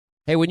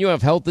Hey, when you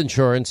have health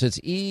insurance, it's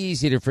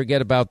easy to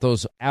forget about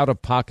those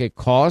out-of-pocket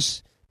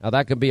costs. Now,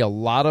 that can be a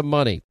lot of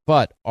money,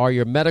 but are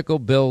your medical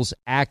bills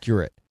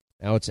accurate?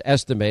 Now, it's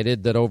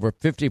estimated that over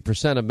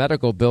 50% of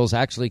medical bills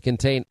actually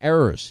contain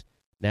errors.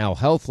 Now,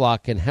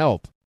 HealthLock can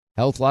help.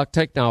 HealthLock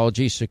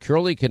technology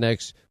securely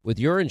connects with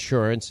your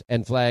insurance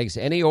and flags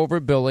any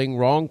overbilling,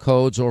 wrong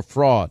codes, or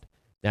fraud.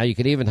 Now, you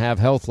can even have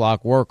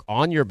HealthLock work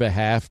on your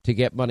behalf to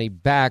get money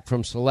back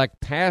from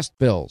select past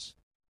bills.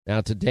 Now,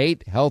 to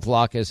date,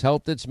 HealthLock has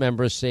helped its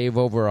members save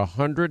over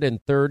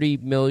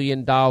 $130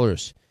 million.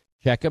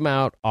 Check them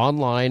out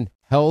online,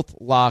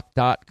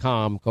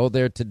 healthlock.com. Go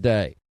there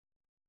today.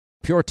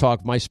 Pure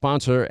Talk, my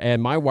sponsor and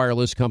my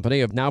wireless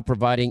company, are now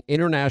providing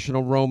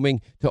international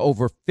roaming to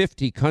over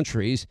 50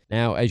 countries.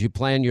 Now, as you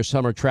plan your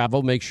summer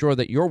travel, make sure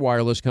that your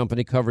wireless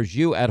company covers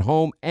you at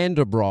home and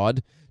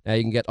abroad. Now,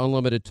 you can get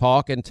unlimited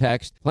talk and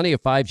text, plenty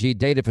of 5G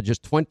data for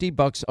just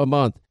 $20 a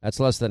month.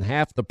 That's less than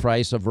half the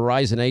price of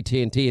Verizon,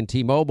 AT&T, and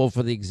T-Mobile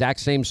for the exact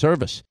same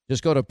service.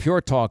 Just go to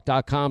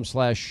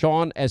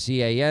puretalk.com/Sean,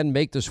 S-E-A-N.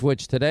 Make the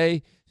switch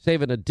today.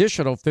 Save an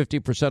additional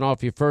 50%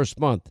 off your first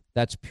month.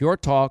 That's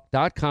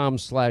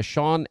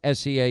puretalk.com/Sean,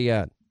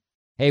 S-E-A-N.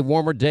 Hey,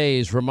 warmer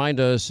days remind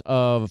us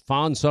of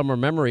fond summer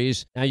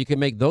memories. Now you can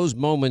make those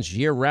moments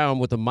year-round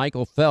with the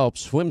Michael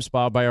Phelps Swim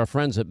Spa by our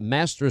friends at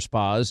Master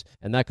Spas,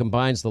 and that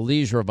combines the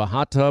leisure of a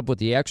hot tub with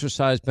the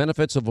exercise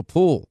benefits of a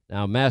pool.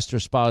 Now, Master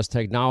Spa's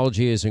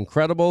technology is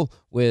incredible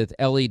with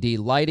LED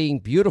lighting,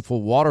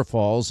 beautiful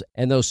waterfalls,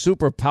 and those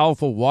super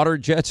powerful water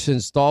jets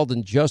installed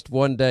in just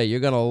one day. You're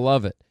going to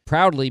love it.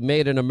 Proudly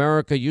made in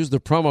America. Use the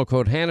promo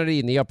code Hannity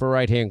in the upper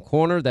right-hand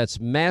corner. That's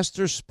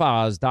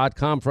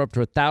masterspas.com for up to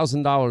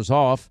 $1,000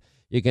 off.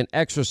 You can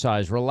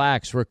exercise,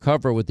 relax,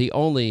 recover with the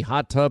only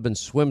hot tub and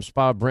swim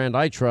spa brand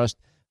I trust,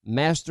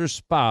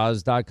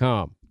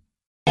 masterspas.com.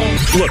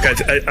 Look, I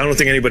don't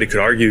think anybody could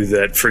argue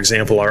that, for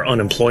example, our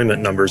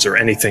unemployment numbers are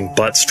anything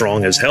but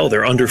strong as hell.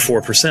 They're under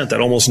 4%.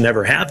 That almost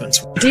never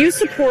happens. Do you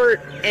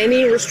support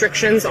any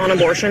restrictions on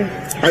abortion?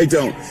 I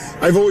don't.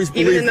 I've always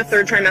believed... Even in the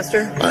third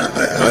trimester?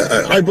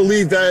 I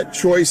believe that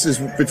choice is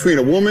between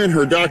a woman,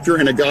 her doctor,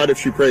 and a God if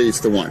she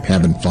prays to one.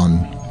 Having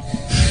fun.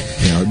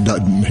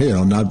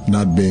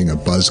 Not being a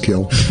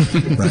buzzkill,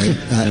 right?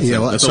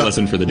 That's a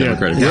lesson for the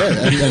Democratic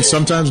Party. Yeah, and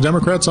sometimes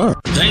Democrats are.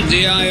 Think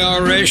the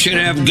IRS should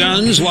have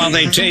guns while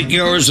they take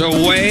yours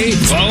away?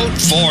 Vote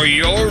for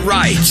your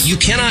rights. You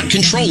cannot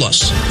control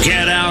us.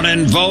 Get out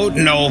and vote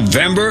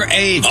November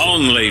 8th.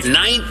 Only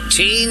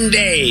 19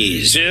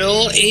 days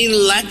till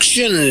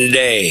Election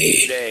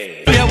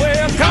Day. Yeah,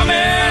 we're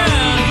coming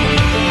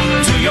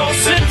to your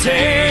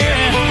city.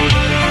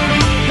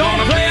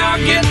 Gonna play our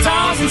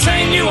guitars and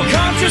sing you a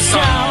country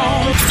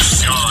song.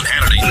 Sean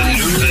Hannity.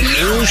 The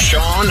new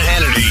Sean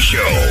Hannity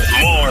Show.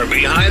 More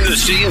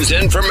behind-the-scenes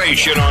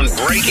information on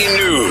breaking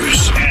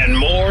news and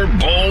more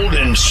bold,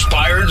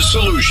 inspired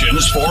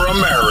solutions for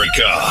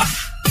America. All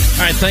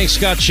right, thanks,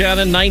 Scott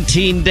Shannon.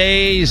 19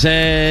 days,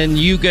 and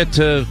you get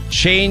to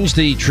change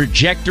the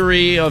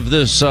trajectory of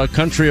this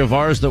country of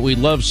ours that we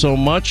love so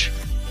much.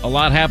 A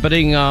lot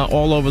happening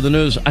all over the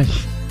news.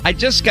 I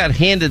just got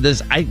handed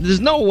this.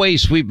 There's no way,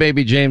 sweet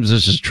baby James,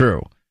 this is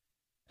true.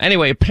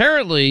 Anyway,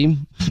 apparently,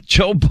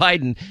 Joe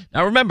Biden...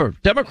 Now, remember,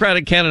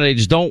 Democratic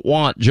candidates don't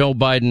want Joe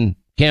Biden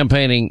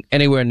campaigning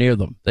anywhere near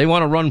them. They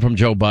want to run from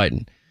Joe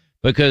Biden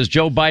because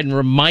Joe Biden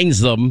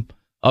reminds them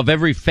of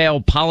every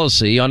failed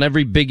policy on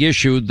every big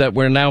issue that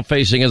we're now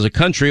facing as a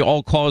country,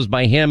 all caused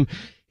by him.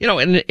 You know,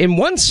 in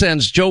one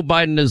sense, Joe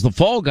Biden is the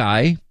fall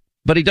guy,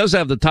 but he does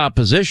have the top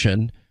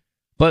position.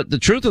 But the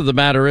truth of the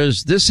matter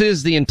is, this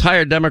is the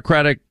entire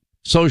Democratic,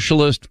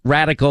 socialist,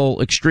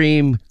 radical,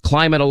 extreme,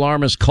 climate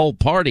alarmist cult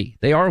party.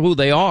 They are who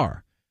they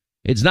are.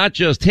 It's not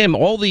just him.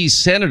 All these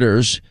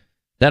senators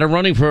that are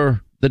running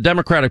for the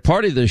Democratic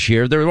Party this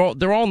year, they're all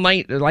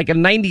like a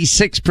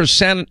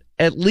 96%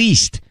 at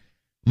least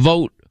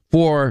vote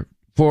for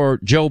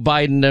Joe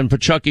Biden and for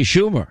Chucky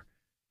Schumer.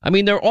 I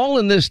mean, they're all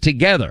in this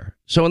together.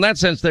 So in that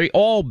sense, they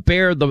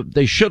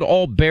should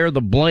all bear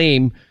the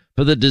blame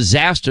for the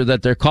disaster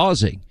that they're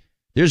causing.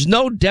 There's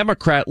no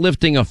Democrat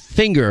lifting a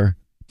finger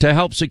to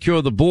help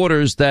secure the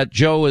borders that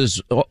Joe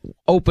has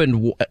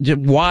opened,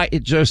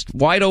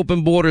 wide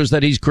open borders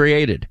that he's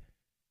created.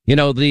 You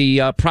know,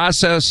 the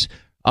process,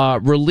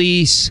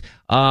 release,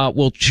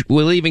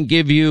 we'll even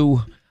give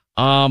you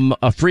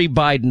a free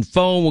Biden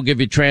phone. We'll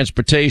give you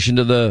transportation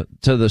to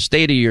the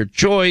state of your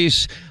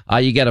choice.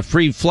 You get a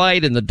free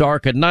flight in the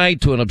dark of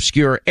night to an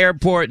obscure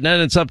airport, and then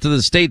it's up to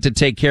the state to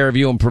take care of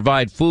you and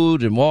provide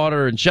food and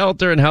water and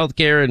shelter and health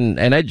care and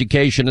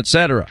education,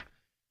 etc.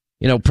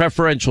 You know,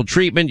 preferential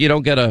treatment. You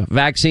don't get a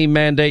vaccine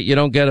mandate. You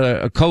don't get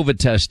a COVID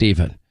test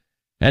even.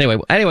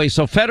 Anyway,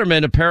 so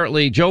Fetterman,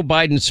 apparently Joe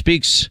Biden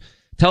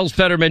tells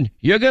Fetterman,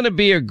 you're going to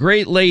be a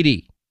great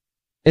lady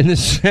in the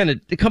Senate.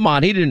 Come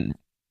on. He didn't.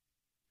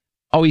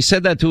 Oh, he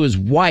said that to his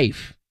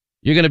wife.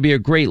 You're going to be a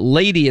great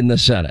lady in the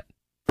Senate.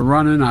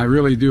 Running, I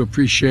really do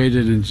appreciate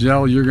it. And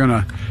Zell, you're going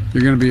to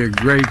be a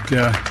great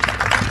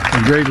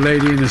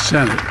lady in the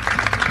Senate.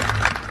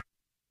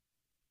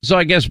 So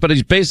I guess, but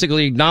he's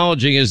basically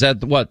acknowledging is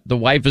that what the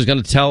wife is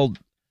going to tell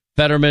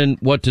Fetterman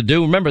what to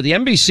do. Remember, the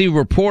NBC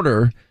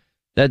reporter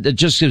that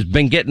just has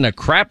been getting a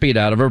crap beat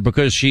out of her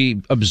because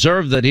she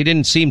observed that he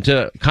didn't seem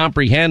to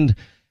comprehend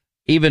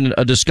even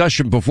a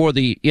discussion before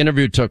the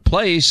interview took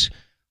place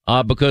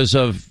because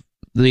of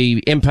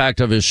the impact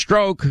of his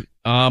stroke.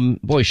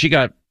 Boy, she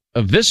got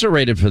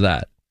eviscerated for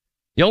that.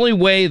 The only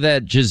way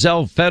that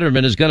Giselle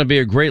Fetterman is going to be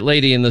a great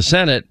lady in the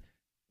Senate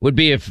would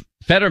be if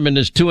Fetterman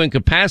is too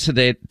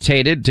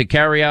incapacitated to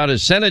carry out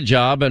his Senate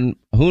job, and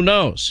who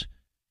knows?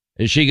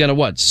 Is she going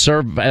to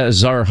serve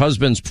as our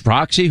husband's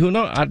proxy? Who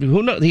knows?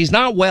 Who knows? He's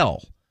not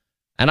well,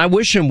 and I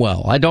wish him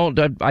well. I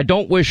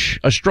don't wish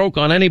a stroke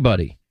on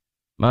anybody.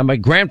 My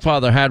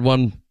grandfather had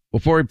one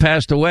before he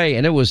passed away,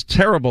 and it was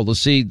terrible to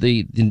see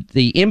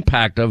the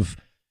impact of,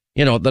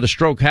 that a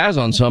stroke has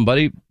on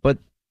somebody.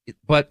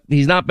 But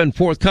he's not been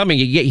forthcoming.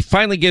 He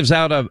finally gives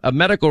out a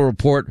medical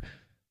report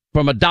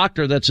from a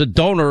doctor that's a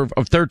donor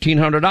of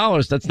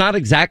 $1,300. That's not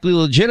exactly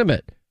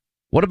legitimate.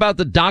 What about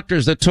the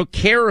doctors that took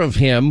care of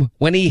him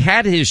when he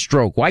had his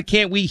stroke? Why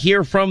can't we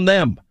hear from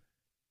them?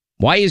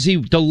 Why is he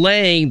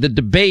delaying the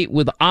debate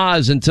with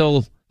Oz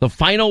until the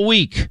final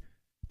week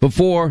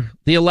before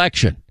the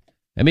election?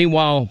 And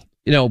meanwhile,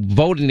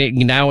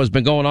 voting now has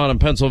been going on in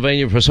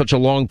Pennsylvania for such a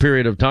long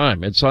period of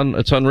time. It's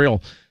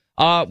unreal.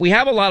 We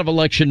have a lot of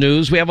election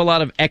news. We have a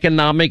lot of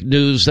economic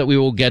news that we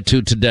will get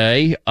to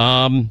today.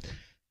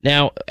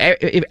 Now,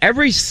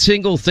 every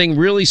single thing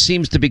really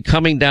seems to be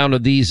coming down to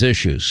these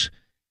issues.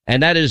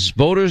 And that is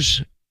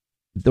voters,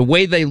 the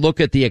way they look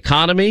at the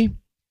economy,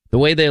 the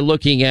way they're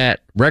looking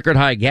at record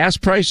high gas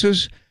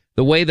prices,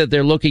 the way that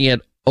they're looking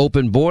at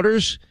open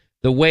borders,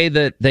 the way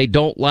that they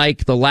don't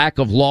like the lack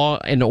of law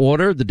and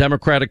order, the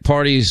Democratic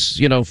Party's,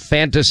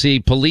 fantasy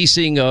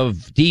policing of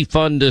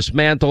defund,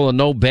 dismantle, and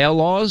no bail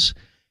laws.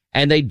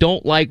 And they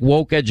don't like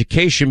woke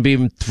education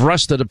being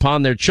thrusted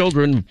upon their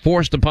children,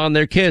 forced upon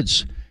their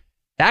kids.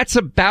 That's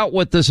about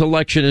what this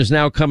election is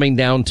now coming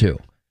down to.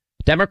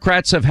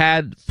 Democrats have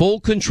had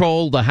full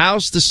control, the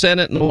House, the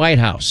Senate, and the White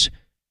House.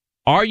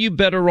 Are you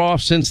better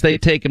off since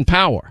they've taken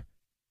power?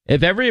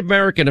 If every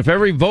American, if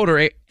every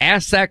voter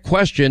asks that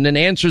question and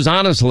answers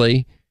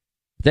honestly,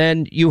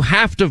 then you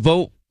have to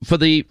vote for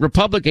the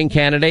Republican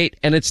candidate,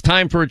 and it's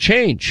time for a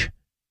change.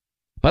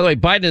 By the way,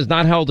 Biden has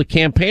not held a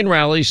campaign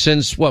rally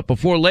since,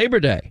 before Labor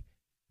Day.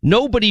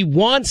 Nobody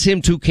wants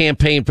him to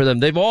campaign for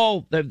them.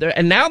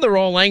 And now they're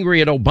all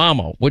angry at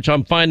Obama, which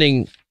I'm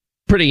finding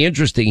pretty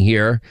interesting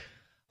here.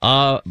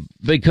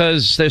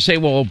 Because they say,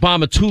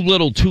 Obama, too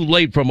little, too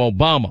late from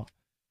Obama.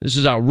 This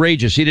is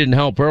outrageous. He didn't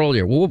help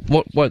earlier. What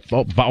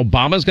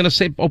Obama's going to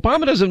say?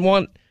 Obama doesn't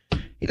want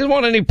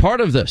any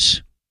part of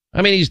this.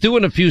 I mean, he's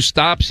doing a few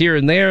stops here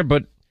and there,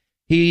 but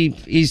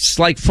he's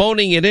like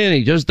phoning it in.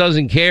 He just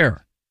doesn't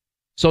care.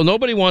 So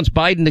nobody wants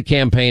Biden to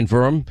campaign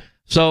for him.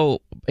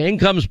 So in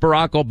comes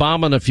Barack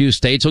Obama in a few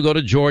states. He'll go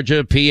to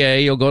Georgia, PA.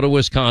 He'll go to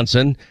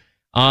Wisconsin.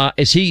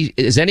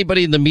 Is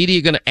anybody in the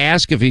media going to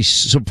ask if he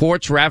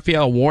supports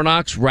Raphael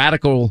Warnock's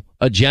radical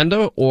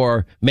agenda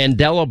or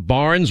Mandela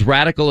Barnes'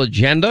 radical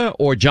agenda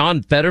or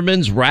John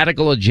Fetterman's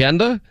radical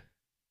agenda?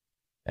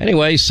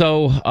 Anyway,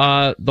 so,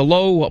 the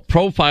low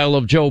profile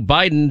of Joe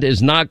Biden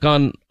is not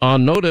gone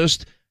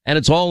unnoticed, and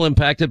it's all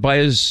impacted by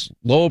his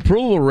low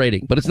approval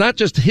rating. But it's not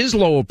just his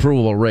low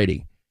approval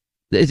rating.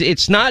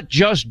 It's not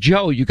just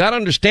Joe. You got to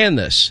understand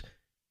this.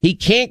 He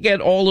can't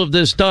get all of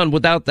this done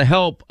without the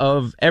help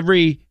of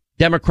every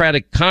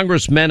Democratic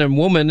congressman and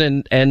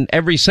woman and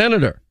every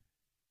senator.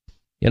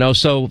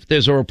 So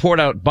there's a report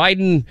out,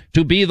 Biden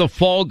to be the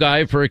fall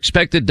guy for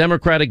expected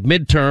Democratic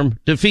midterm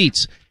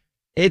defeats.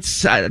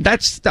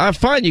 That's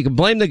fine. You can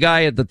blame the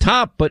guy at the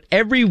top, but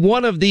every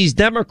one of these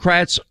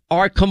Democrats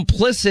are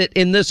complicit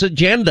in this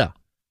agenda.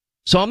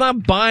 So I'm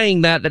not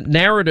buying that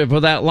narrative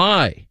or that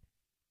lie.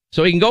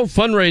 So he can go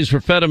fundraise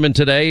for Fetterman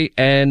today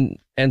and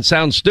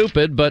sound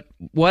stupid, but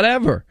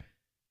whatever.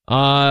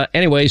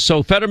 Anyway,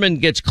 so Fetterman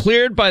gets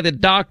cleared by the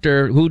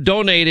doctor who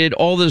donated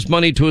all this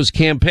money to his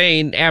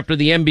campaign after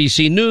the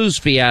NBC News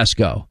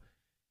fiasco.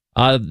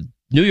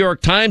 New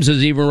York Times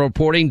is even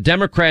reporting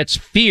Democrats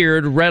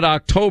feared Red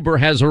October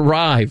has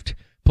arrived.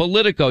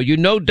 Politico,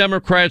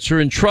 Democrats are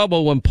in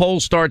trouble when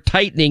polls start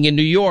tightening in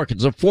New York.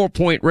 It's a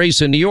 4-point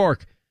race in New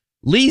York.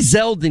 Lee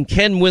Zeldin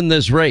can win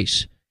this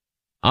race.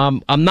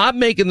 I'm not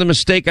making the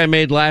mistake I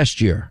made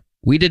last year.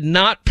 We did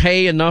not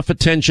pay enough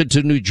attention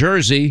to New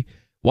Jersey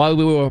while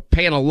we were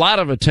paying a lot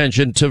of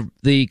attention to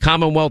the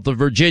Commonwealth of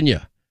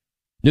Virginia.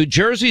 New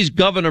Jersey's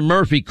Governor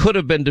Murphy could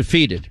have been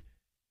defeated,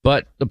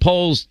 but the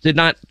polls did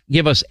not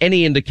give us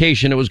any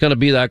indication it was going to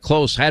be that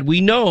close. Had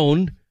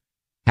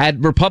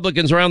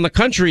Republicans around the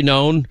country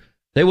known,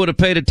 they would have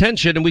paid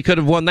attention and we could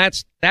have won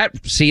that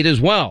seat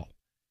as well.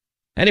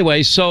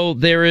 Anyway, so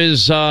there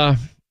is,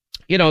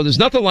 there's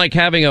nothing like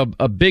having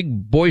a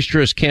big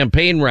boisterous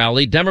campaign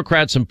rally.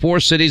 Democrats in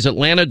 4 cities,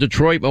 Atlanta,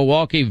 Detroit,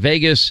 Milwaukee,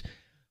 Vegas,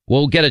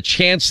 will get a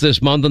chance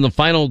this month. In the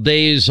final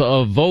days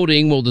of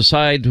voting, will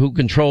decide who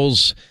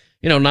controls,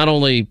 not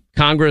only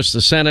Congress,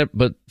 the Senate,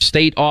 but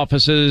state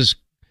offices,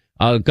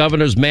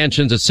 governors'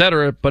 mansions,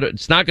 etc. But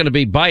it's not going to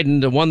be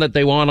Biden. The one that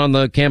they want on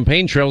the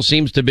campaign trail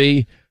seems to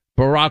be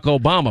Barack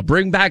Obama.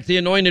 Bring back the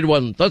anointed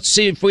one. Let's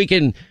see if we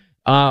can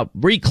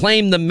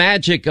reclaim the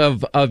magic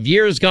of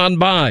years gone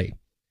by.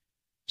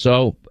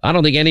 So I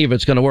don't think any of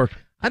it's going to work.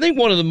 I think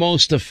one of the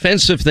most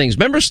offensive things,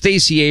 remember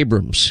Stacey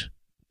Abrams?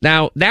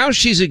 Now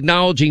she's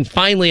acknowledging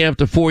finally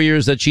after 4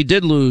 years that she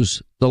did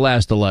lose the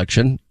last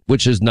election,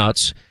 which is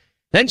nuts.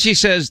 Then she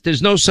says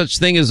there's no such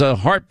thing as a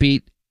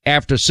heartbeat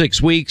after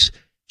 6 weeks.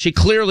 She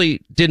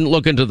clearly didn't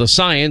look into the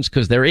science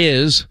because there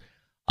is.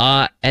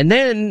 And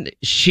then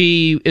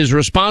she is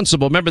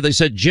responsible. Remember, they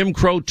said Jim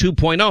Crow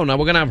 2.0. Now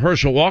we're going to have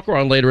Herschel Walker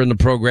on later in the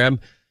program.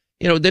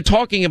 You know, they're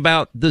talking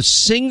about the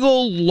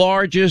single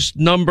largest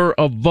number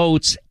of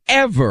votes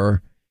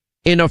ever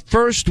in a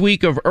first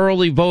week of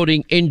early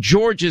voting in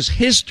Georgia's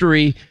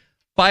history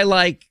by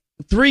like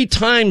 3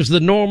 times the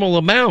normal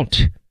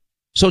amount.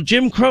 So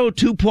Jim Crow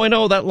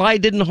 2.0, that lie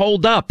didn't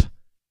hold up.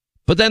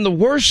 But then the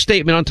worst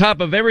statement on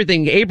top of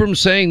everything,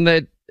 Abrams saying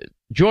that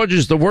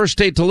Georgia's the worst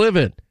state to live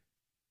in.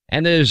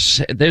 And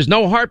there's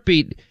no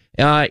heartbeat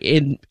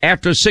in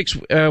after 6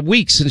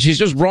 weeks, and she's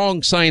just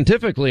wrong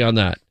scientifically on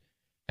that.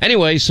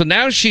 Anyway, so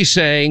now she's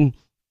saying,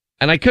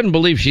 and I couldn't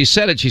believe she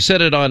said it. She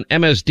said it on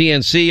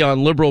MSDNC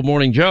on Liberal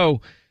Morning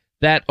Joe,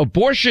 that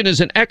abortion is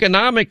an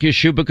economic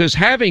issue because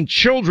having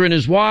children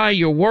is why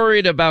you're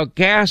worried about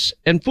gas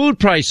and food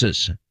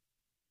prices.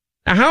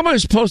 Now, how am I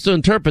supposed to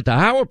interpret that?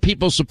 How are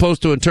people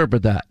supposed to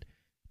interpret that?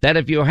 That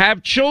if you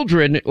have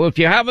children, or if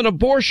you have an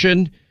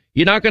abortion,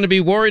 you're not going to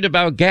be worried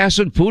about gas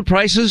and food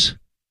prices?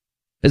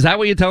 Is that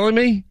what you're telling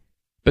me?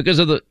 Because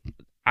of the,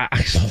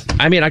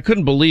 I mean, I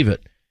couldn't believe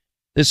it.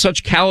 There's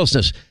such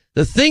callousness.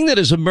 The thing that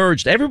has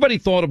emerged, everybody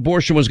thought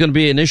abortion was going to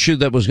be an issue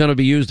that was going to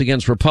be used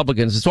against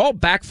Republicans. It's all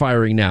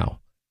backfiring now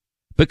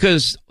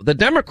because the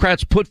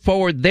Democrats put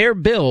forward their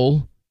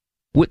bill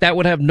that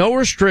would have no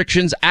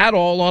restrictions at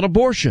all on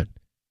abortion.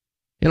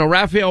 You know,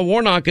 Raphael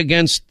Warnock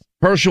against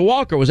Herschel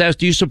Walker was asked,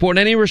 do you support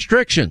any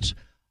restrictions?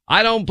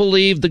 I don't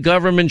believe the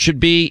government should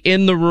be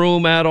in the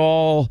room at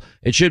all.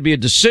 It should be a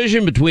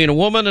decision between a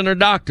woman and her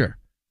doctor.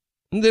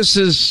 And this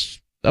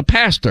is a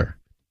pastor.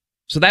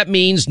 So that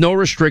means no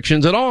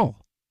restrictions at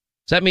all.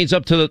 So that means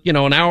up to,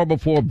 an hour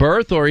before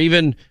birth or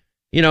even,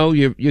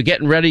 you're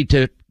getting ready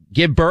to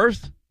give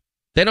birth.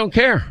 They don't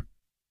care.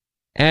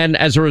 And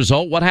as a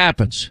result, what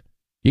happens?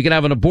 You can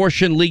have an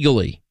abortion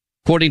legally,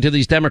 according to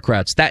these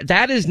Democrats.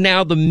 That is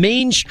now the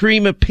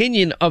mainstream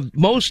opinion of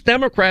most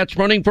Democrats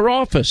running for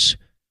office.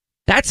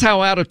 That's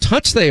how out of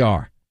touch they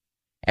are.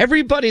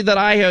 Everybody that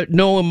I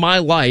know in my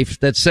life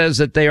that says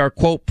that they are,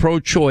 quote,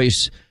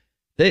 pro-choice,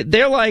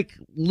 they're like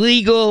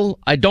legal,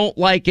 I don't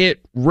like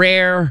it,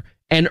 rare,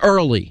 and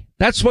early.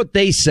 That's what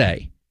they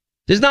say.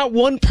 There's not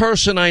one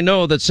person I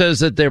know that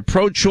says that they're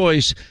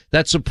pro-choice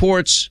that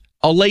supports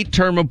a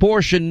late-term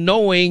abortion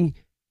knowing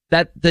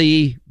that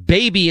the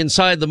baby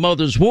inside the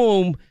mother's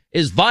womb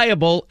is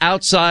viable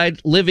outside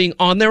living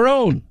on their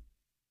own.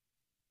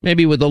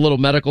 Maybe with a little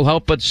medical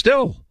help, but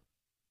still,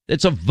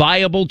 it's a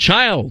viable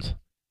child.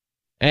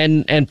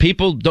 And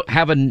people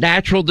have a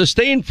natural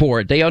disdain for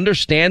it. They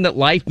understand that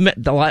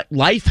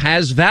life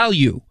has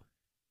value.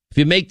 If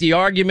you make the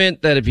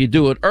argument that if you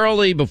do it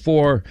early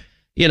before,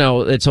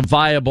 it's a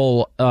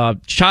viable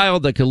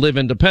child that can live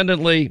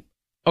independently,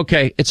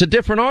 okay, it's a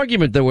different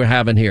argument that we're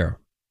having here.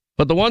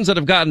 But the ones that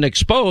have gotten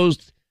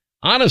exposed,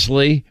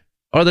 honestly,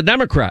 are the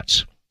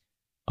Democrats.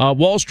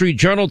 Wall Street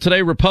Journal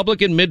today,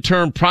 Republican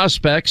midterm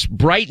prospects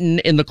brighten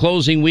in the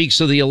closing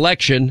weeks of the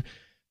election.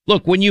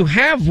 Look, when you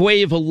have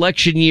wave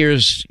election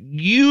years,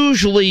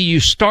 usually you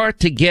start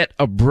to get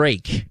a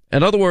break.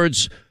 In other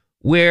words,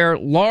 where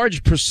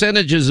large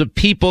percentages of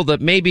people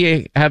that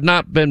maybe have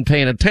not been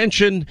paying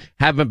attention,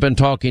 haven't been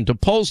talking to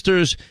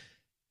pollsters,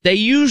 they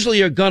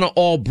usually are going to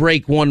all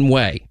break one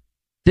way.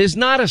 There's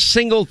not a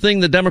single thing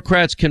the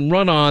Democrats can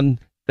run on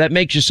that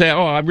makes you say,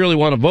 oh, I really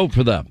want to vote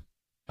for them.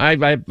 I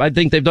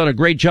think they've done a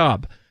great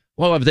job.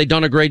 Well, have they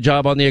done a great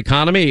job on the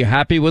economy? Are you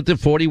happy with the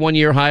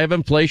 41-year high of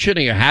inflation?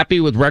 Are you happy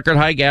with record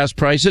high gas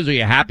prices? Are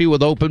you happy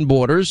with open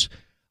borders?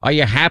 Are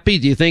you happy?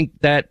 Do you think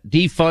that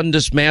defund,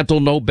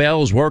 dismantle, no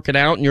bail is working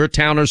out in your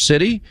town or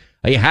city?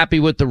 Are you happy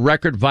with the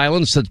record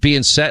violence that's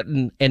being set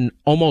in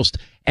almost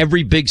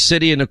every big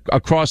city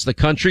across the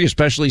country,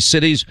 especially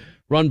cities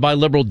run by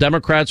liberal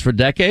Democrats for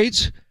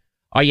decades?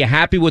 Are you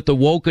happy with the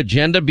woke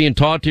agenda being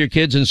taught to your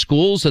kids in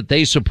schools that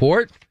they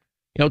support?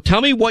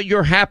 Tell me what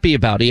you're happy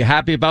about. Are you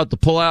happy about the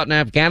pullout in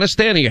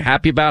Afghanistan? Are you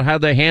happy about how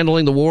they're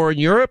handling the war in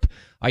Europe?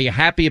 Are you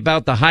happy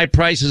about the high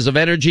prices of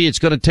energy it's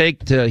going to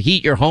take to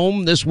heat your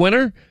home this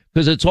winter?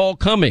 Because it's all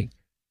coming.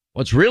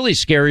 What's really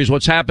scary is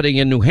what's happening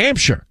in New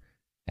Hampshire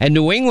and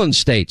New England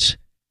states,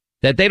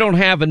 that they don't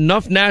have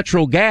enough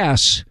natural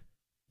gas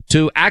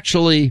to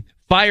actually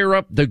fire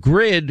up the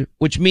grid,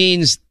 which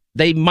means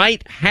they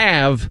might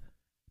have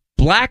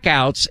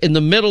blackouts in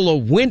the middle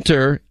of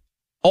winter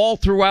all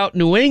throughout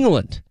New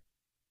England.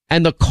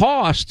 And the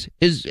cost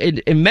is,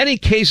 in many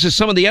cases,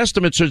 some of the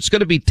estimates are it's going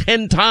to be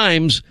 10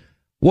 times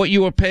what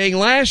you were paying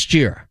last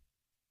year.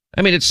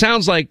 I mean, it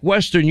sounds like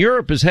Western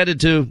Europe is headed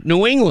to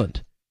New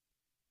England.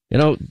 You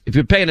know, if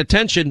you're paying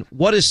attention,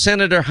 what has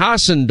Senator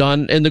Hassan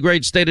done in the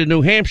great state of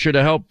New Hampshire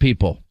to help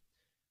people?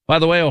 By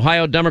the way,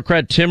 Ohio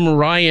Democrat Tim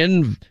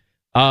Ryan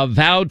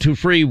vowed to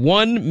free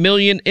 1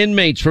 million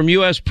inmates from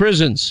U.S.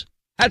 prisons.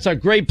 That's a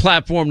great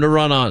platform to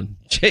run on.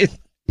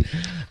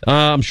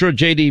 I'm sure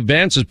J.D.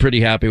 Vance is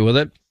pretty happy with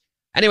it.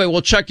 Anyway,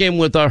 we'll check in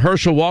with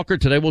Herschel Walker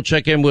today. We'll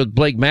check in with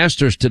Blake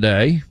Masters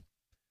today.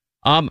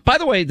 By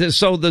the way,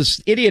 this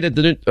idiot at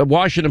the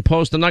Washington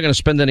Post, I'm not going to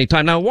spend any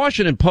time. Now,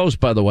 Washington Post,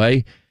 by the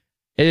way,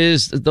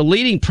 is the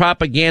leading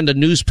propaganda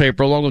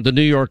newspaper along with the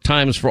New York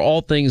Times for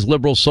all things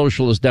liberal,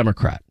 socialist,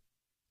 Democrat.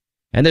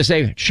 And they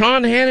say,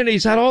 Sean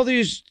Hannity's had all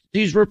these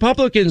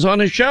Republicans on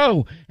his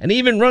show and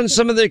even runs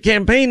some of their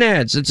campaign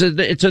ads.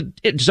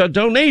 It's a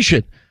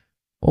donation.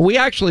 Well, we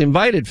actually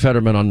invited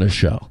Fetterman on this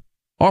show,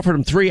 offered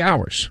him 3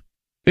 hours.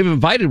 We've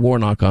invited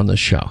Warnock on this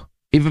show.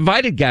 We've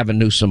invited Gavin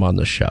Newsom on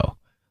the show.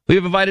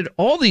 We've invited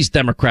all these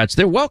Democrats.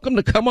 They're welcome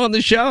to come on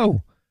the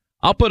show.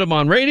 I'll put them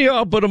on radio.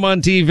 I'll put them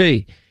on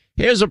TV.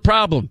 Here's a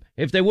problem.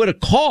 If they would have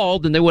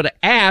called and they would have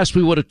asked,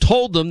 we would have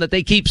told them that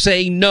they keep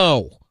saying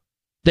no.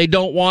 They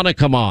don't want to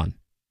come on.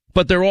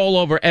 But they're all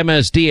over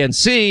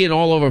MSDNC and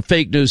all over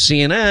fake news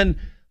CNN.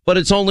 But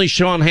it's only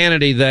Sean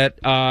Hannity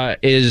that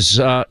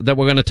that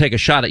we're going to take a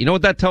shot at. You know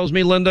what that tells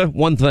me, Linda?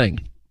 One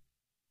thing.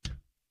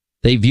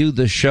 They view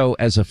the show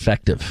as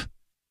effective.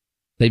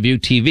 They view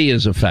TV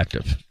as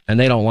effective, and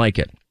they don't like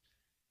it.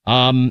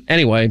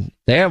 Anyway,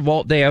 they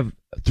have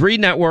 3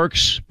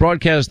 networks,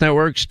 broadcast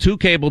networks, 2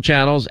 cable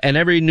channels, and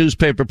every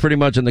newspaper pretty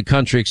much in the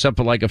country except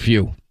for like a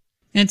few.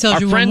 And it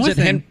tells you one more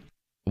thing.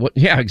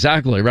 Yeah,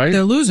 exactly, right?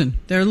 They're losing.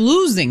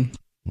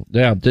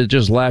 Yeah, they're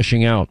just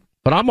lashing out.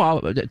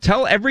 But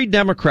tell every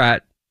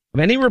Democrat,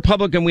 any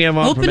Republican we have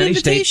on open from any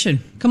invitation.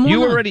 State, Come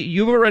on.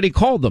 You've already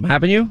called them,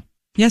 haven't you?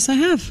 Yes, I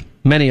have.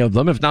 Many of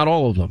them, if not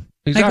all of them.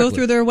 Exactly. I go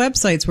through their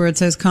websites where it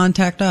says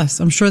contact us.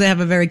 I'm sure they have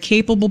a very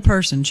capable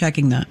person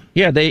checking that.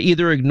 Yeah, they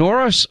either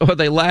ignore us or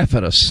they laugh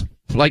at us.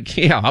 Like,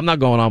 yeah, I'm not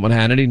going on with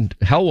Hannity.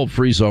 Hell will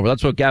freeze over.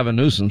 That's what Gavin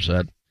Newsom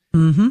said.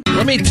 Mm-hmm.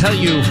 Let me tell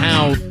you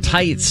how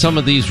tight some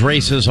of these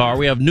races are.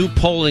 We have new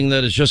polling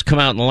that has just come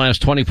out in the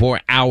last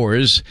 24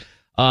 hours.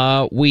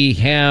 We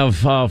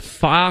have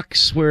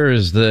Fox. Where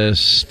is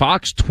this?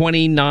 Fox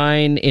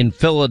 29 in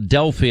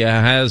Philadelphia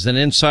has an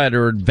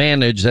insider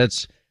advantage.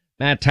 That's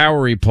Matt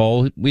Towery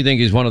poll. We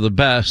think he's one of the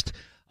best.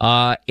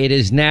 It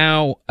is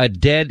now a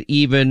dead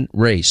even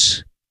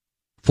race.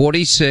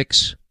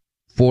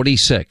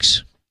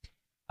 46-46.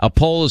 A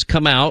poll has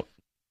come out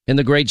in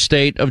the great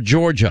state of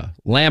Georgia.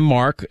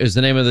 Landmark is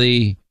the name of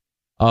the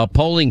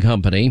polling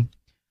company.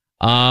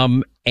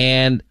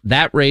 And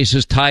that race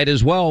is tied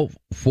as well,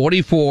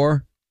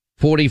 44-44.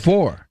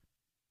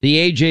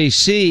 The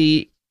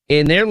AJC,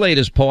 in their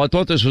latest poll, I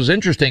thought this was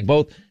interesting.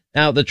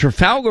 Now, the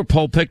Trafalgar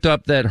poll picked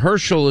up that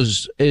Herschel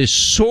is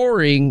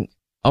soaring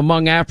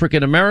among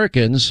African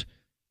Americans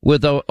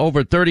with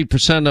over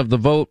 30% of the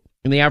vote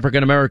in the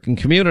African American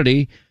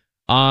community.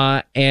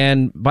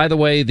 And by the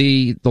way,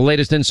 the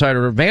latest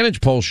Insider Advantage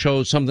poll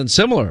shows something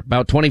similar,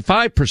 about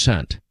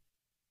 25%.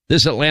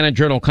 This Atlanta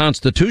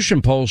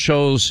Journal-Constitution poll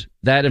shows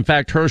that, in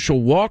fact,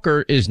 Herschel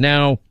Walker is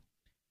now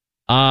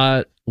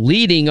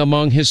leading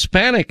among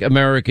Hispanic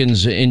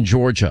Americans in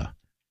Georgia.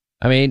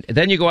 I mean,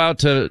 then you go out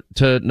to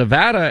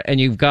Nevada and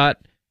you've got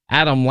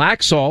Adam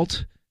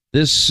Laxalt.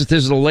 This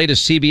is the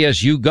latest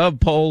CBS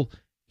YouGov poll.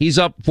 He's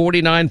up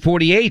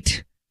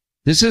 49-48.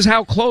 This is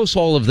how close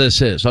all of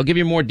this is. I'll give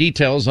you more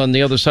details on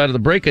the other side of the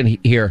break in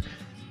here.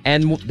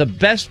 And the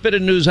best bit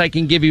of news I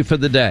can give you for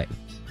the day.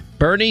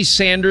 Bernie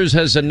Sanders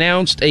has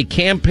announced a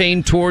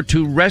campaign tour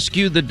to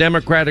rescue the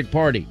Democratic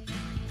Party.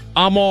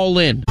 I'm all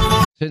in.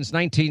 Since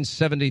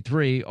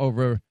 1973,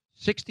 over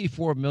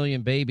 64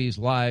 million babies'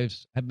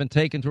 lives have been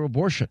taken through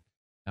abortion.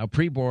 Now,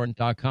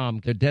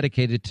 preborn.com, they're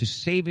dedicated to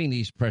saving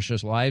these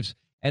precious lives,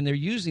 and they're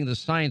using the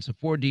science of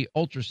 4D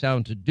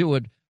ultrasound to do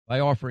it by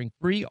offering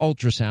free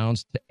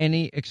ultrasounds to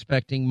any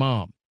expecting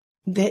mom.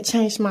 That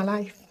changed my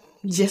life,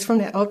 just from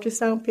that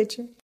ultrasound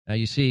picture. Now,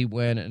 you see,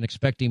 when an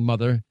expecting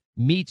mother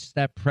meets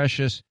that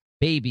precious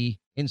baby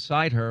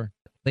inside her,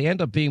 they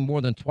end up being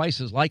more than twice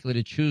as likely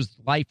to choose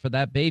life for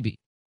that baby.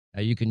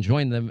 Now, you can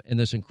join them in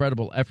this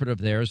incredible effort of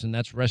theirs, and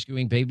that's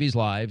rescuing babies'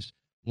 lives.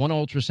 One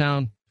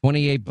ultrasound,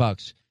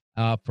 $28.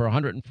 For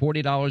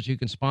 $140, you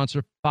can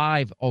sponsor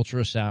 5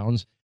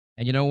 ultrasounds.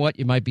 And you know what?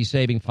 You might be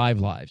saving 5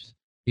 lives.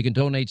 You can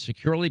donate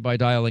securely by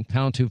dialing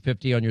pound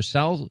 250 on your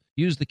cell.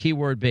 Use the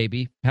keyword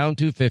baby, pound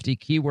 250,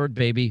 keyword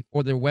baby,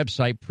 or their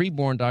website,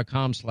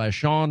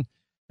 preborn.com/Sean.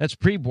 That's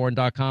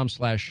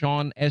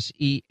preborn.com/Sean,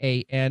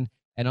 SEAN.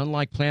 And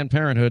unlike Planned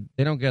Parenthood,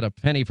 they don't get a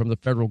penny from the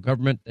federal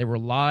government. They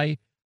rely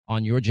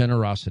on your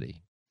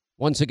generosity.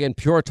 Once again,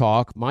 Pure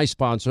Talk, my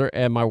sponsor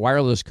and my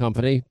wireless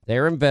company,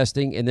 they're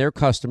investing in their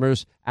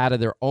customers out of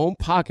their own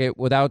pocket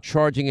without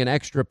charging an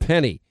extra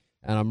penny.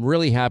 And I'm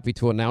really happy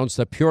to announce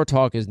that Pure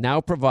Talk is now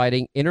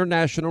providing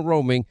international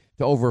roaming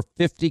to over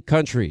 50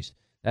 countries.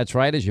 That's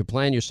right. As you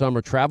plan your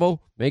summer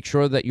travel, make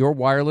sure that your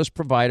wireless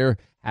provider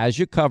has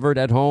you covered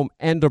at home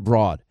and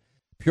abroad.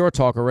 Pure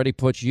Talk already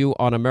puts you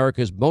on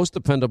America's most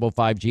dependable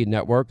 5G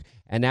network,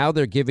 and now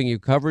they're giving you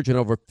coverage in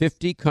over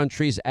 50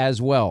 countries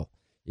as well.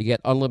 You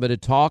get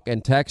unlimited talk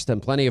and text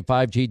and plenty of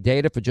 5G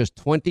data for just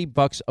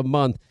 $20 a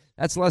month.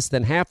 That's less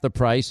than half the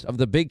price of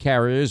the big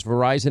carriers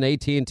Verizon,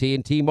 AT&T,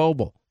 and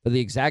T-Mobile for the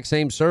exact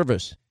same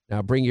service.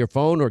 Now bring your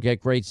phone or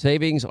get great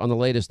savings on the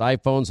latest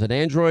iPhones and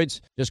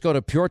Androids. Just go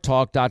to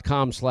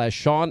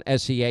puretalk.com/Sean,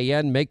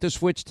 S-E-A-N. Make the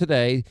switch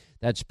today.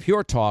 That's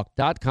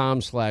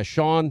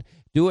puretalk.com/Sean.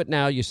 Do it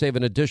now. You save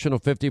an additional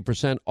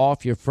 50%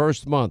 off your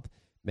first month.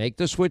 Make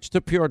the switch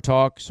to Pure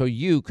Talk so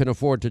you can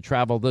afford to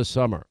travel this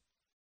summer.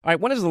 All right,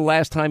 when is the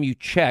last time you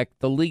checked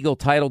the legal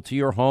title to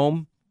your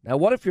home? Now,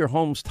 what if your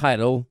home's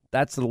title,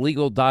 that's the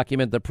legal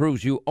document that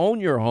proves you own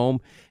your home,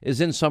 is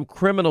in some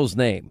criminal's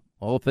name?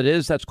 Well, if it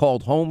is, that's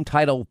called home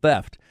title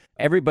theft.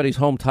 Everybody's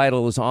home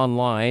title is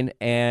online,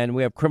 and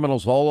we have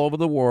criminals all over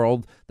the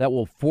world that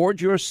will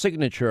forge your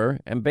signature,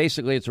 and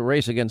basically it's a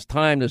race against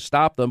time to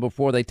stop them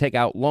before they take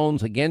out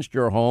loans against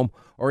your home,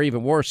 or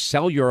even worse,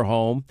 sell your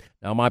home.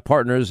 Now, my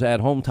partners at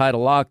Home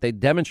Title Lock, they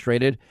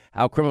demonstrated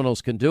how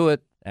criminals can do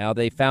it. Now,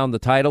 they found the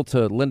title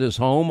to Linda's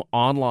home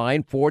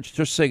online, forged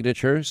her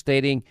signature,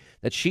 stating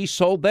that she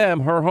sold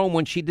them her home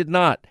when she did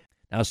not.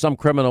 Now, some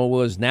criminal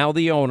was now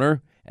the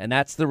owner, and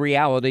that's the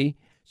reality.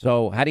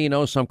 So how do you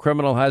know some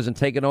criminal hasn't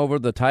taken over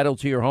the title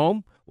to your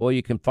home? Well,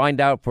 you can find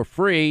out for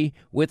free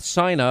with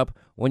sign up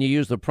when you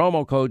use the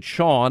promo code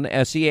Sean,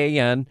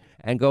 S-E-A-N,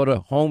 and go to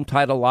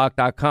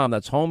HomeTitleLock.com.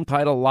 That's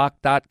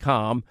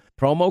HomeTitleLock.com,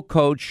 promo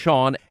code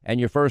Sean, and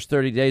your first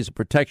 30 days of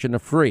protection are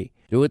free.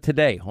 Do it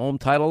today.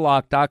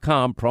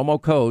 HomeTitleLock.com,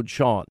 promo code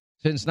Sean.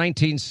 Since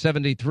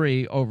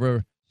 1973,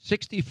 over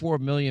 64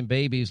 million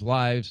babies'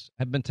 lives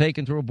have been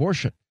taken through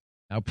abortion.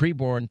 Now,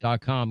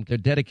 preborn.com, they're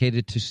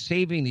dedicated to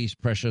saving these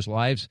precious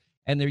lives,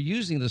 and they're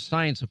using the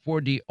science of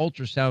 4D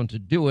ultrasound to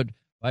do it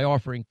by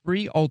offering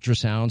free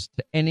ultrasounds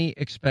to any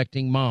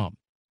expecting mom.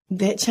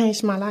 That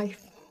changed my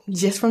life,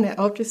 just from that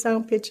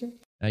ultrasound picture.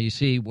 Now, you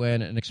see,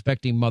 when an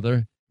expecting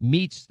mother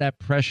meets that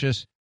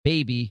precious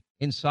baby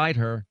inside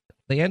her,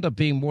 they end up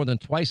being more than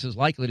twice as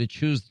likely to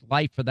choose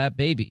life for that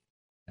baby.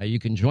 Now, you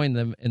can join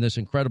them in this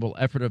incredible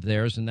effort of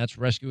theirs, and that's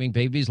rescuing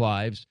babies'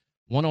 lives.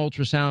 One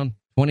ultrasound,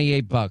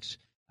 $28.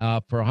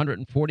 For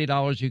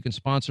 $140, you can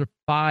sponsor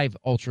 5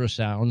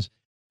 ultrasounds.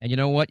 And you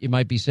know what? You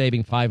might be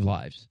saving 5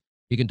 lives.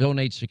 You can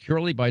donate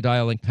securely by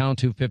dialing pound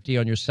 250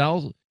 on your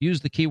cell. Use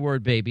the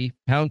keyword baby,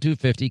 pound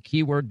 250,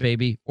 keyword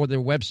baby, or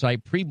their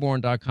website,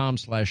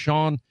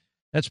 preborn.com/Sean.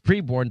 That's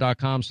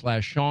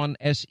preborn.com/Sean,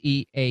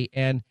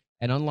 S-E-A-N.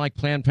 And unlike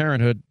Planned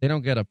Parenthood, they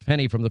don't get a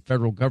penny from the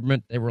federal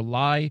government. They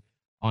rely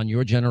on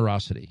your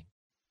generosity.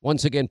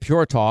 Once again,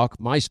 Pure Talk,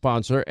 my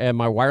sponsor and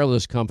my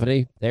wireless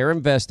company, they're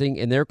investing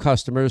in their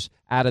customers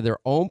out of their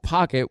own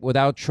pocket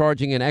without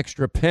charging an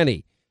extra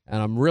penny.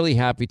 And I'm really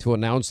happy to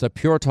announce that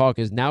Pure Talk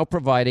is now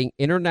providing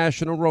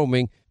international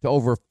roaming to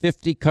over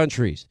 50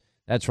 countries.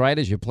 That's right.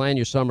 As you plan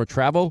your summer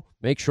travel,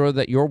 make sure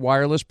that your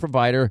wireless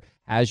provider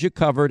has you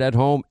covered at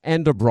home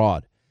and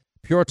abroad.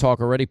 Pure Talk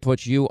already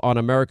puts you on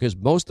America's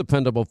most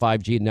dependable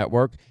 5G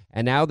network,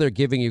 and now they're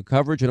giving you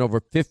coverage in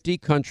over 50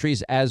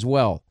 countries as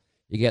well.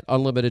 You get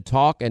unlimited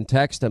talk and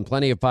text and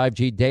plenty of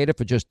 5G data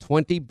for just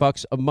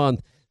 $20 a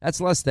month. That's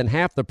less than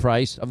half the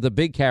price of the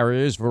big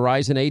carriers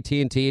Verizon,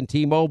 AT&T, and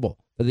T-Mobile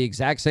for the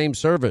exact same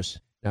service.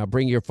 Now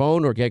bring your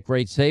phone or get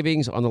great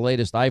savings on the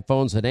latest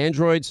iPhones and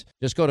Androids.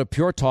 Just go to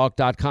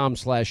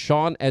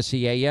puretalk.com/Sean,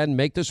 S-E-A-N.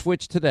 Make the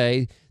switch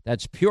today.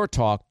 That's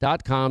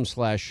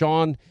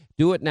puretalk.com/Sean.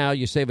 Do it now.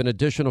 You save an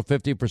additional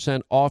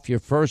 50% off your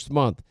first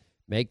month.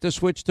 Make the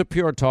switch to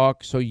Pure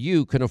Talk so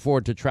you can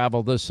afford to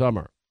travel this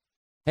summer.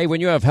 Hey,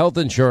 when you have health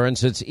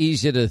insurance, it's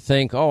easy to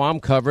think, oh, I'm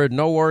covered,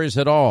 no worries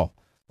at all.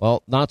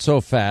 Well, not so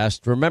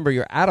fast. Remember,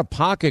 your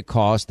out-of-pocket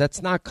cost,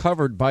 that's not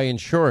covered by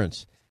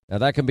insurance. Now,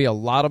 that can be a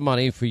lot of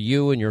money for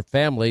you and your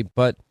family,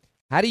 but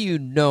how do you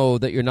know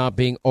that you're not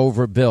being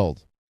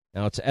overbilled?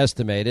 Now, it's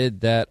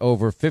estimated that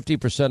over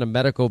 50% of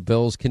medical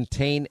bills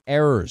contain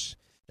errors.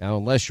 Now,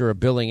 unless you're a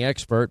billing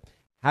expert,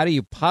 how do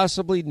you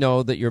possibly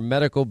know that your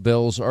medical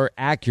bills are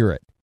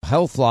accurate?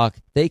 HealthLock,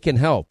 they can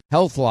help.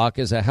 HealthLock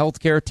is a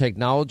healthcare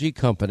technology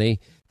company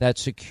that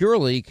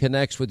securely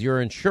connects with your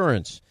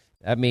insurance.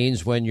 That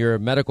means when your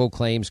medical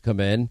claims come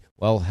in,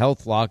 well,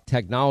 HealthLock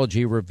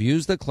technology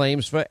reviews the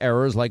claims for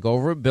errors like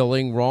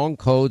overbilling, wrong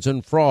codes,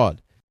 and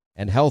fraud.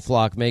 And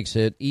HealthLock makes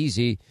it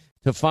easy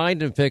to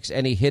find and fix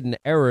any hidden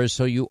errors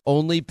so you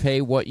only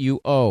pay what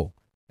you owe.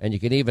 And you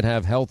can even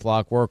have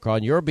HealthLock work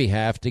on your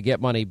behalf to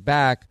get money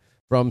back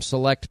from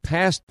select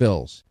past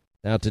bills.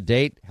 Now, to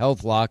date,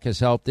 HealthLock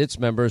has helped its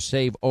members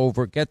save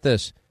over, get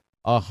this,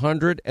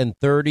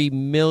 $130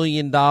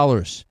 million.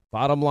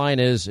 Bottom line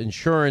is,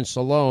 insurance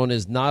alone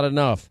is not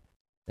enough.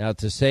 Now,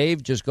 to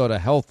save, just go to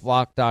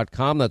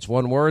healthlock.com. That's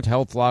one word,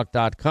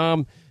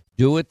 healthlock.com.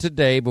 Do it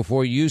today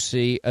before you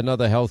see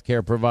another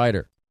healthcare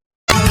provider.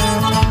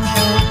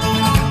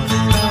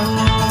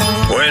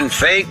 When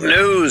fake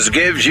news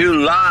gives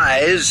you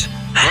lies,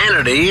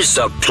 Hannity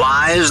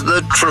supplies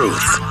the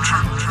truth.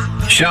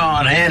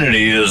 Sean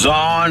Hannity is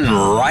on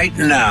right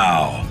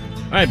now.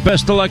 All right,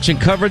 best election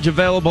coverage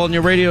available on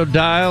your radio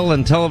dial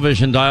and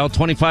television dial,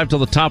 25 till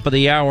the top of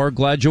the hour.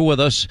 Glad you're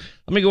with us.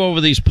 Let me go over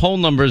these poll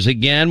numbers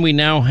again. We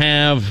now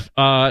have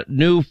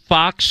new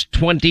Fox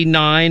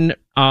 29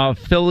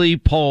 Philly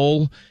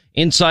poll,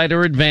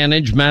 Insider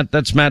Advantage.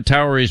 That's Matt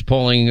Towery's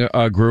polling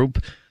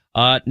group.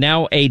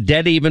 Now a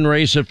dead even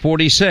race at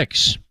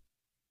 46.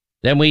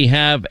 Then we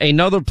have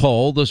another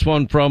poll, this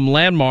one from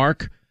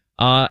Landmark,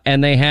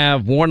 and they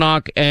have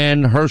Warnock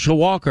and Herschel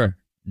Walker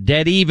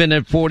dead even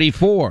at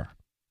 44.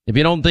 If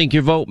you don't think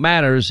your vote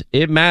matters,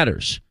 it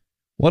matters.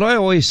 What do I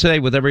always say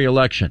with every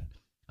election?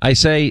 I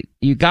say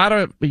you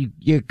gotta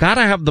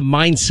have the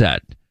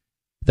mindset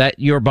that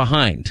you're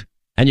behind,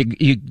 and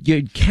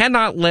you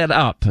cannot let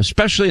up,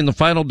 especially in the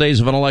final days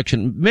of an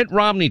election. Mitt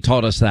Romney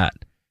taught us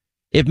that.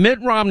 If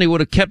Mitt Romney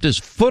would have kept his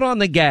foot on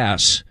the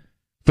gas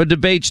for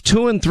debates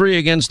 2 and 3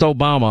 against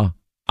Obama,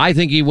 I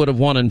think he would have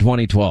won in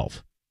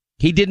 2012.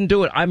 He didn't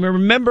do it. I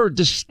remember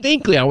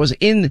distinctly,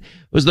 it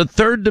was the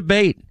third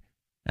debate,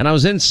 and I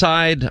was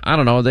inside, I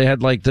don't know, they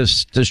had like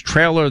this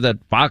trailer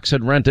that Fox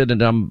had rented,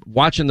 and I'm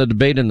watching the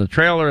debate in the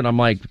trailer, and I'm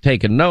like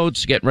taking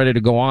notes, getting ready to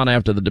go on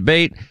after the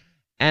debate,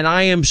 and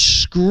I am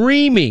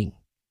screaming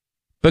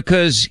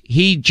because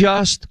he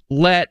just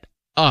let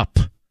up.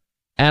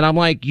 And I'm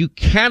like, you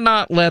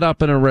cannot let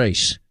up in a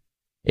race.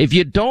 If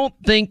you don't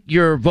think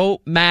your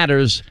vote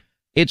matters,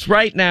 it's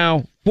right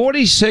now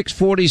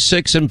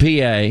 46-46 in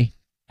PA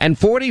and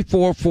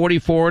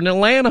 44-44 in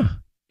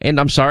Atlanta. And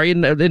I'm sorry,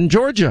 in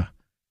Georgia.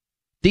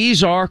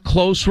 These are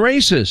close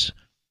races.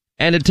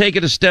 And to take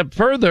it a step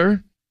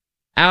further,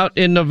 out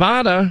in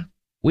Nevada,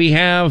 we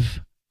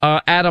have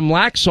Adam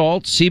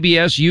Laxalt,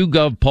 CBS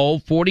YouGov poll,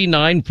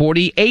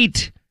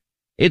 49-48.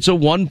 It's a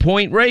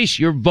 1-point race.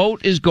 Your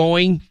vote is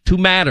going to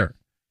matter.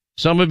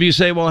 Some of you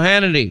say, well,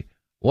 Hannity,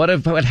 what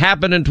if it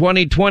happened in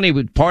 2020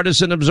 with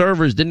partisan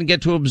observers didn't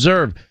get to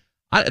observe?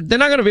 They're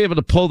not going to be able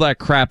to pull that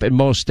crap in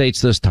most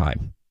states this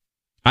time.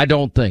 I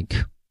don't think.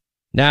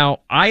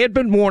 Now, I had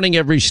been warning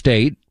every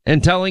state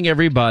and telling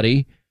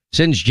everybody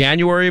since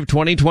January of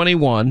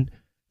 2021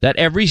 that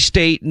every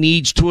state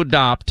needs to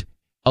adopt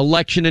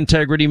election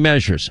integrity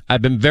measures.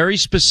 I've been very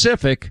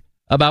specific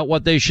about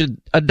what they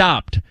should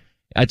adopt.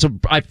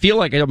 I feel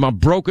like I'm a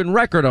broken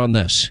record on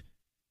this.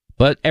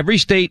 But every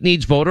state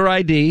needs voter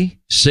ID,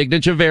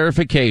 signature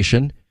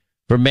verification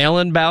for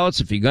mail-in ballots.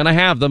 If you're going to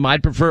have them,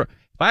 if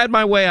I had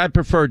my way, I'd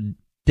prefer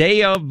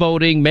day of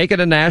voting, make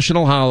it a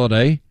national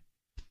holiday,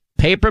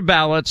 paper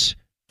ballots,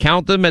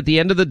 count them at the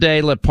end of the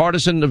day, let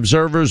partisan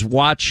observers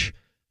watch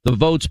the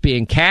votes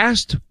being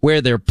cast,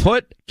 where they're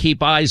put,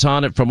 keep eyes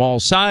on it from all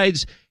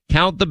sides,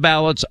 count the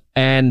ballots,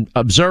 and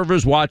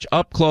observers watch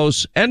up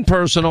close and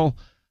personal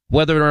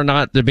whether or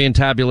not they're being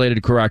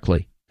tabulated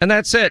correctly. And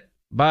that's it.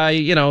 By,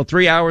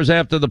 3 hours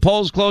after the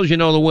polls close, you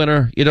know the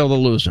winner, you know the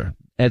loser.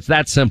 It's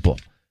that simple.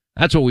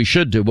 That's what we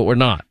should do, but we're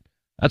not.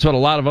 That's what a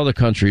lot of other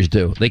countries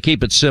do. They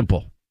keep it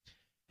simple.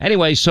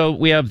 Anyway, so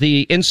we have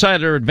the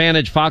Insider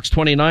Advantage Fox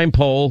 29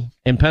 poll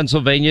in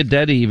Pennsylvania,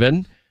 dead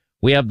even.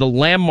 We have the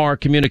Landmark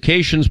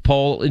Communications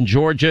poll in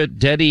Georgia,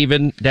 dead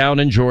even down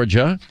in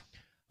Georgia.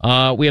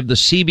 We have the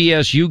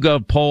CBS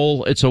YouGov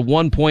poll. It's a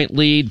 1-point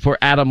lead for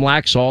Adam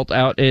Laxalt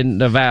out in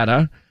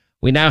Nevada.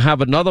 We now have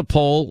another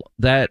poll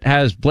that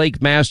has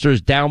Blake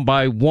Masters down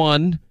by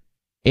 1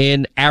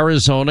 in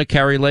Arizona,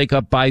 Kari Lake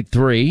up by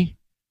 3.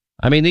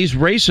 I mean, these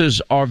races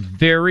are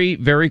very,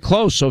 very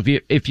close. So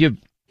if you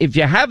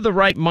have the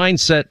right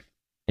mindset,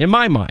 in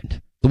my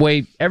mind, the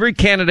way every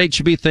candidate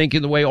should be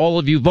thinking, the way all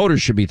of you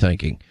voters should be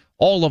thinking,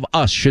 all of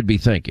us should be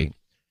thinking,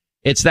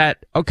 it's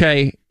that,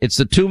 okay, it's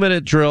the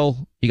 2-minute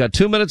drill. You got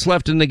 2 minutes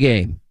left in the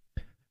game.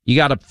 You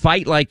got to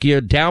fight like you're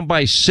down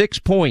by 6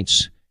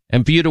 points.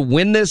 And for you to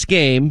win this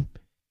game,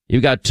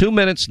 you've got 2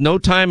 minutes, no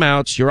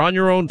timeouts. You're on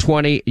your own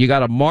 20. You got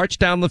to march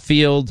down the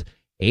field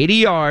 80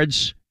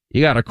 yards.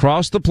 You got to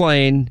cross the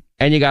plane,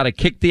 and you got to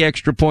kick the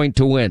extra point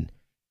to win.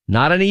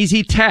 Not an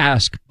easy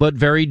task, but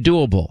very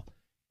doable.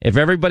 If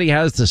everybody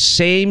has the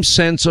same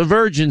sense of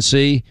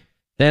urgency,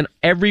 then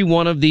every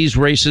one of these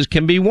races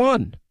can be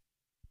won.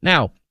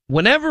 Now,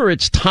 whenever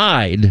it's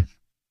tied,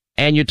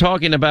 and you're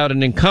talking about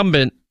an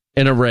incumbent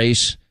in a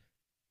race,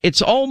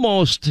 it's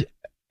almost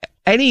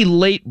any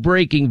late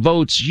breaking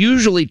votes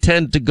usually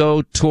tend to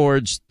go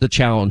towards the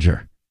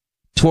challenger,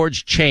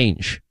 towards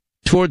change,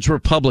 towards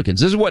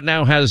Republicans. This is what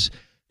now has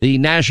the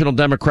National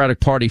Democratic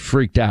Party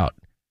freaked out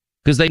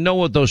because they know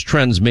what those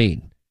trends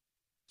mean.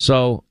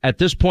 So at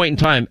this point in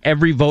time,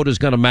 every vote is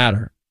going to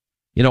matter.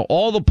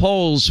 All the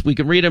polls, we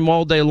can read them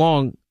all day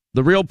long.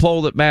 The real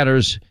poll that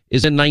matters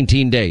is in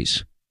 19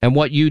 days and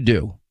what you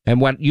do and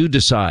what you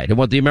decide and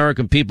what the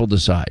American people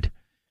decide.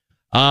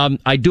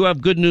 I do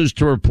have good news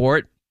to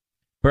report.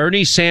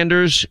 Bernie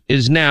Sanders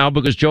is now,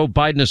 because Joe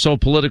Biden is so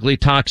politically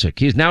toxic,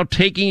 he's now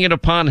taking it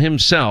upon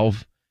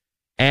himself.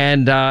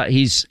 And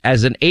he's,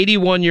 as an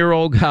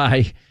 81-year-old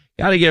guy,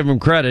 got to give him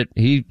credit.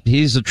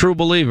 He's a true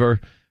believer.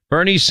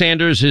 Bernie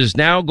Sanders is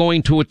now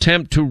going to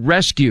attempt to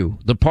rescue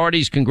the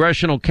party's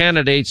congressional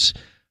candidates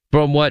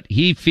from what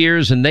he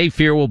fears and they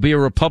fear will be a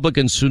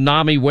Republican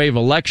tsunami wave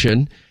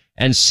election.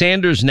 And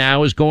Sanders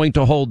now is going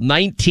to hold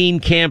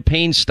 19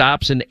 campaign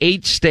stops in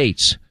 8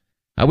 states.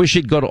 I wish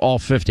he'd go to all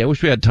 50. I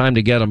wish we had time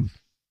to get him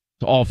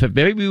to all 50.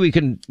 Maybe we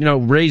can,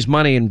 raise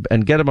money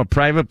and get him a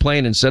private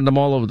plane and send them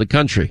all over the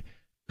country.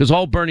 Because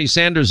all Bernie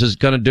Sanders is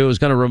going to do is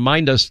going to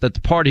remind us that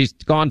the party's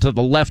gone to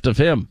the left of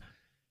him.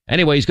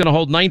 Anyway, he's going to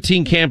hold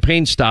 19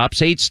 campaign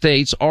stops, 8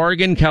 states,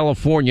 Oregon,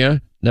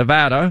 California,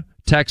 Nevada,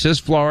 Texas,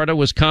 Florida,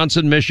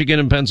 Wisconsin, Michigan,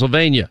 and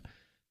Pennsylvania.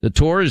 The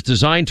tour is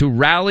designed to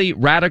rally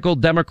radical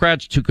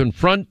Democrats to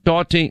confront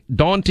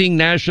daunting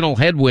national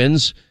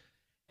headwinds.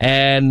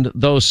 And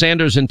though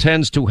Sanders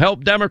intends to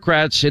help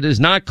Democrats, it is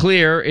not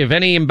clear if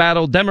any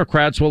embattled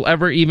Democrats will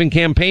ever even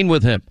campaign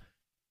with him.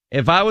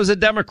 If I was a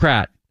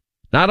Democrat,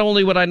 not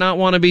only would I not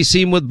want to be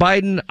seen with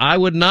Biden, I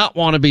would not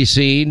want to be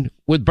seen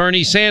with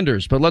Bernie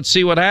Sanders. But let's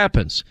see what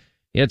happens.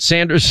 Yet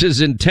Sanders'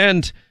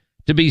 intent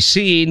to be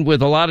seen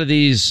with a lot of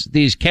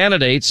these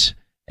candidates,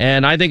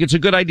 and I think it's a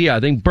good idea. I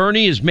think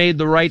Bernie has made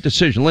the right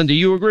decision. Linda,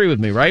 you agree with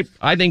me, right?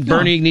 I think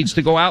Bernie needs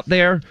to go out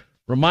there,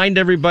 remind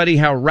everybody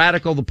how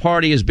radical the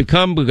party has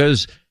become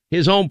because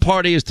his own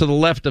party is to the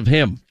left of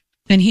him.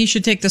 And he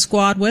should take the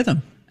squad with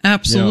him.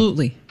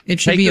 Absolutely. It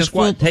should be a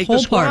whole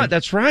party.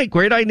 That's right.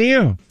 Great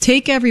idea.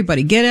 Take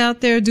everybody. Get out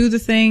there. Do the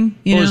thing.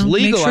 It's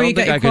legal. Make sure I don't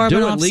think I could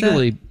do it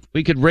legally.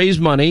 We could raise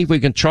money.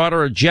 We can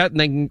charter a jet,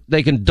 and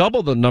they can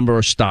double the number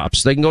of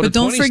stops. They can go to 20 But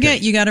don't forget,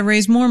 states. you got to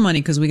raise more money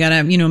because we got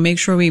to, make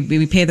sure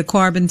we pay the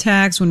carbon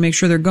tax. We make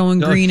sure they're going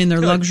green in their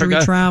luxury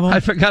travel.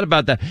 I forgot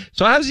about that.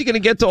 So how's he going to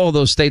get to all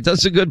those states?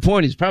 That's a good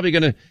point. He's probably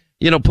going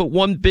to, put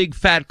one big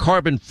fat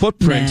carbon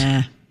footprint.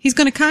 Nah. He's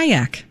going to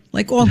kayak.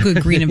 Like all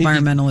good green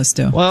environmentalists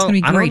do. Well, it's gonna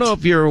be I great. don't know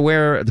if you're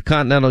aware of the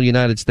continental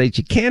United States.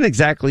 You can't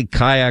exactly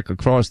kayak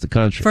across the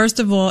country.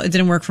 First of all, it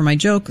didn't work for my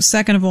joke.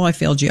 Second of all, I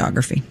failed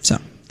geography. So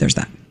there's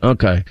that.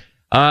 Okay.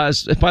 By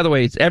the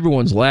way,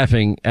 everyone's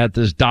laughing at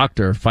this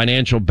doctor,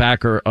 financial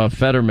backer of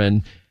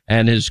Fetterman,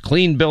 and his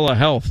clean bill of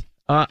health.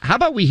 How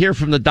about we hear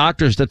from the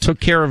doctors that took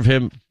care of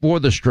him for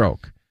the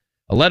stroke?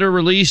 A letter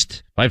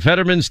released by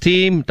Fetterman's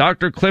team,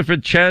 Dr.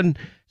 Clifford Chen,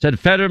 said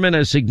Fetterman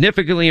has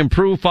significantly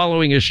improved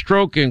following his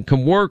stroke and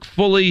can work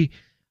full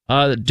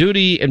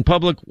duty in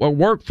public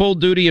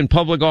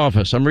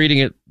office. I'm reading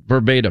it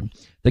verbatim.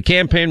 The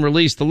campaign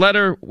released the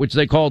letter, which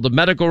they called the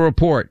medical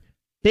report.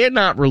 They're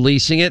not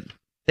releasing it.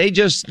 They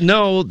just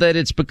know that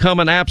it's become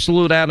an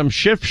absolute Adam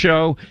Schiff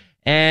show,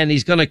 and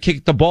he's going to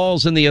kick the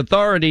balls in the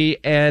authority,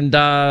 and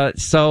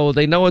so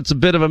they know it's a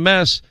bit of a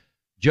mess.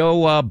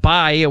 Joe or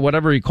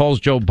whatever he calls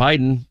Joe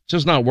Biden, it's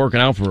just not working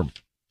out for him.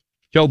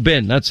 Joe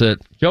Bin, that's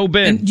it. Joe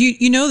Bin. And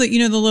you know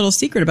the little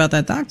secret about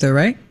that doctor,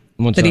 right?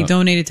 What's that he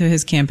donated to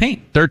his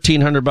campaign.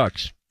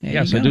 $1,300.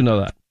 Yes, I do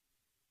know that.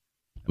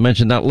 I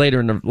mentioned that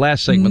later in the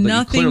last segment that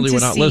you clearly were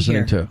not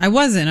listening to. I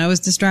wasn't. I was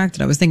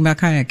distracted. I was thinking about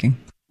kayaking.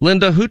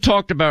 Linda, who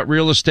talked about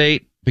real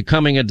estate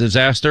becoming a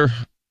disaster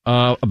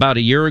about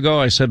a year ago?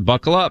 I said,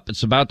 buckle up.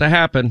 It's about to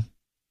happen.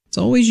 It's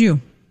always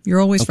you. You're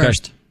always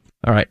first.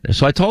 All right.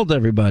 So I told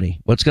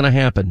everybody what's going to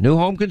happen. New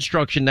home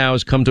construction now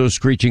has come to a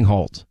screeching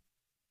halt.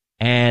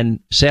 And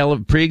sale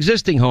of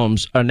pre-existing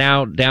homes are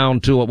now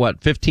down to a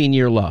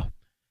 15-year low.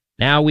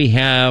 Now we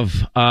have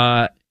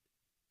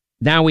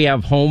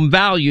home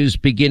values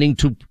beginning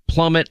to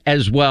plummet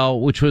as well,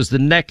 which was the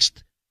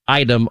next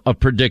item of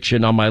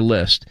prediction on my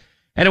list.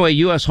 Anyway,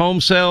 U.S.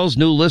 home sales,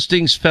 new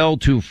listings fell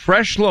to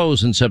fresh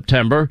lows in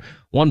September.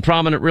 One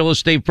prominent real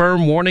estate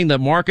firm warning the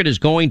market is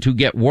going to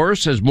get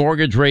worse as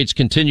mortgage rates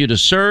continue to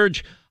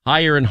surge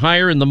higher and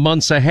higher in the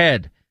months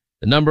ahead.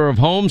 The number of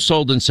homes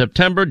sold in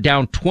September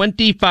down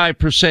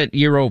 25%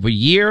 year over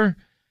year.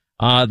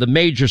 The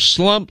major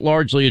slump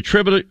largely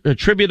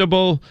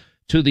attributable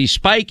to the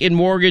spike in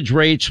mortgage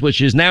rates, which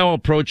is now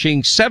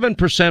approaching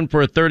 7%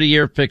 for a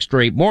 30-year fixed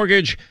rate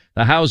mortgage.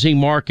 The housing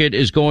market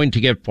is going to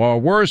get far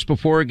worse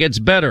before it gets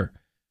better.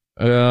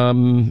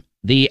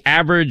 The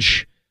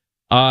average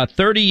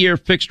 30-year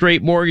fixed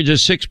rate mortgage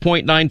is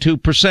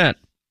 6.92%.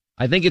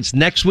 I think it's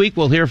next week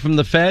we'll hear from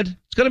the Fed.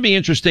 It's going to be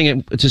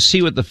interesting to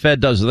see what the Fed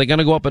does. Are they going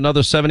to go up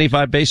another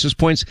 75 basis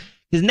points?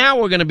 Because now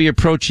we're going to be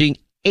approaching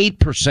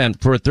 8%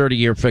 for a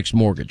 30-year fixed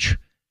mortgage.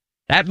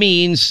 That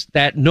means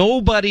that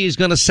nobody is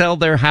going to sell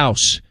their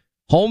house.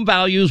 Home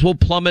values will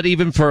plummet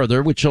even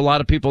further, which a lot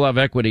of people have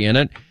equity in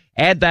it.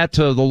 Add that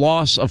to the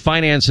loss of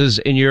finances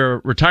in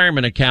your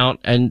retirement account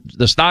and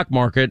the stock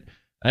market.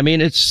 I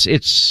mean,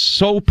 it's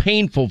so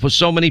painful for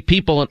so many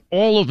people, and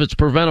all of it's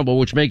preventable,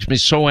 which makes me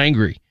so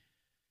angry.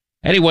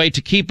 Anyway,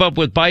 to keep up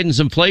with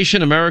Biden's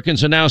inflation,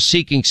 Americans are now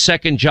seeking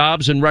second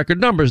jobs in record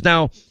numbers.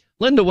 Now,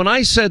 Linda, when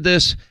I said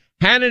this,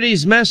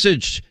 Hannity's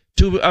message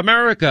to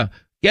America,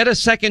 get a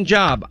second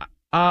job,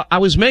 I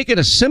was making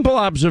a simple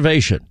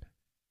observation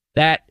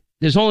that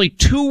there's only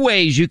 2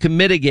 ways you can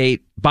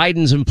mitigate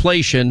Biden's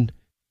inflation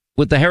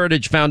with the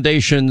Heritage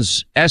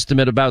Foundation's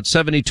estimate about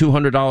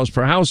 $7,200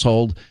 per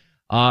household.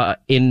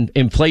 in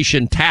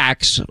inflation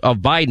tax of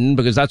Biden,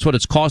 because that's what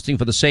it's costing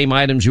for the same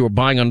items you were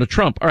buying under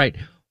Trump. All right.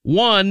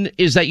 One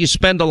is that you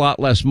spend a lot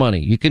less money.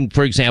 You can,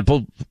 for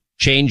example,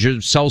 change your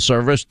cell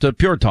service to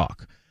Pure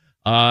Talk.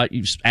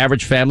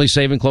 Average family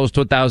saving close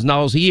to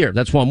 $1,000 a year.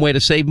 That's one way to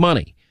save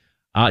money.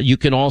 You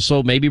can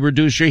also maybe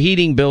reduce your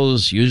heating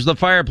bills, use the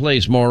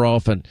fireplace more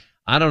often.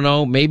 I don't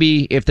know,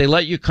 maybe if they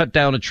let you cut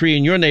down a tree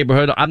in your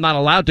neighborhood, I'm not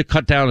allowed to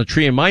cut down a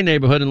tree in my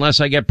neighborhood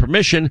unless I get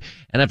permission.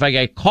 And if I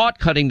get caught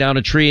cutting down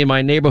a tree in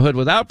my neighborhood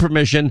without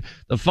permission,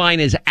 the fine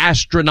is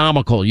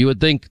astronomical. You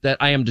would think that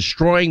I am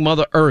destroying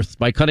Mother Earth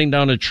by cutting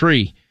down a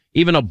tree.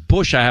 Even a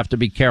bush I have to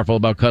be careful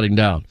about cutting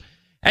down.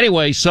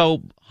 Anyway,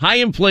 so high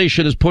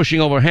inflation is pushing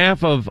over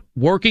half of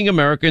working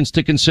Americans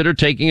to consider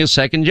taking a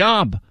second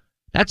job.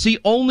 That's the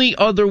only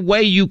other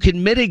way you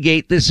can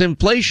mitigate this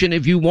inflation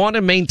if you want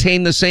to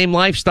maintain the same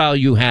lifestyle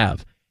you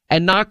have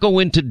and not go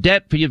into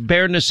debt for your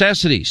bare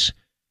necessities.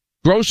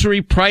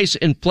 Grocery price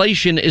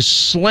inflation is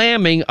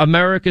slamming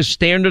America's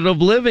standard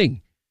of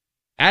living.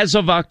 As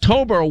of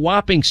October, a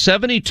whopping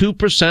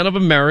 72% of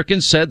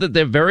Americans said that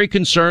they're very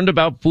concerned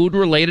about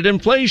food-related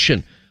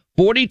inflation.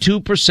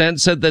 42%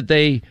 said that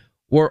they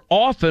were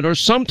often or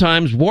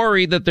sometimes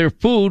worried that their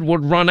food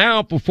would run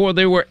out before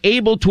they were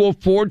able to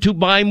afford to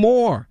buy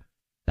more.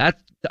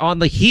 That's on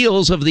the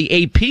heels of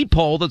the AP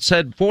poll that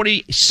said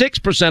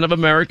 46% of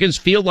Americans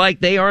feel like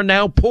they are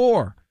now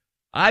poor.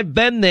 I've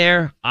been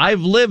there.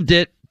 I've lived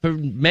it for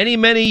many,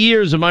 many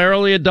years in my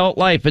early adult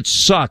life. It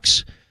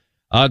sucks.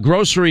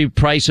 Grocery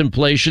price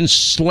inflation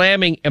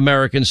slamming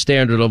American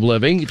standard of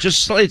living.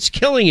 It's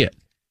killing it.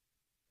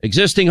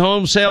 Existing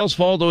home sales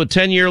fall to a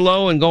 10-year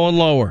low and going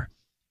lower.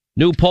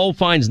 New poll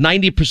finds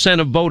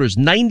 90% of voters,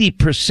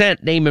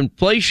 90% name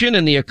inflation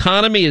and the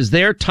economy as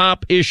their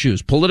top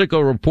issues. Politico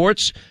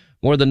reports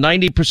more than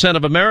 90%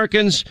 of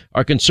Americans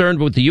are concerned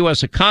with the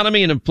U.S.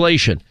 economy and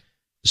inflation.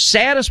 The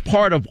saddest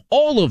part of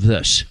all of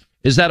this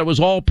is that it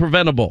was all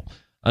preventable.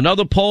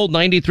 Another poll,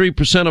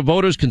 93% of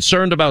voters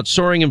concerned about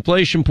soaring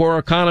inflation, poor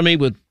economy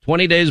with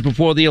 20 days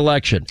before the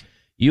election.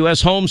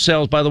 U.S. home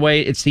sales, by the way,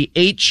 it's the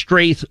 8th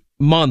straight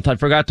month. I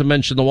forgot to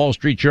mention the Wall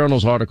Street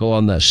Journal's article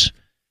on this.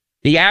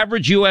 The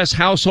average U.S.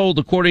 household,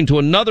 according to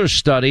another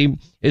study,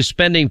 is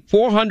spending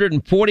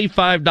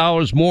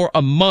 $445 more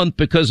a month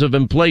because of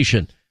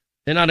inflation.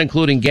 They're not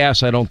including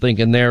gas, I don't think,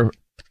 in their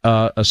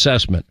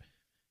assessment.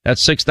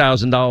 That's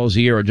 $6,000 a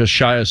year, or just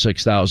shy of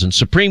 $6,000.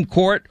 Supreme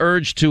Court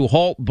urged to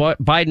halt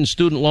Biden's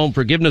student loan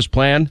forgiveness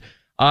plan.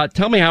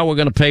 Tell me how we're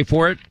going to pay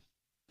for it.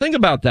 Think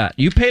about that.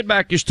 You paid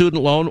back your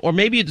student loan, or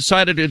maybe you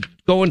decided to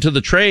go into the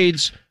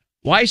trades.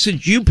 Why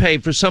should you pay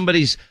for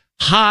somebody's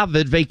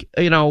Harvard,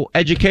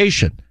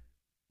 education?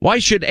 Why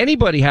should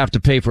anybody have to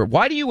pay for it?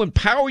 Why do you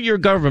empower your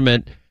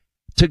government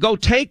to go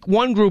take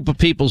one group of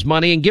people's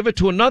money and give it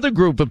to another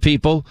group of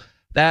people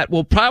that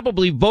will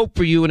probably vote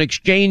for you in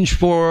exchange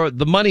for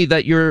the money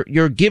that you're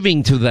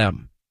giving to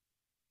them?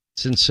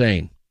 It's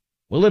insane.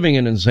 We're living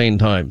in insane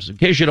times. In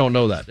case you don't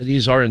know that,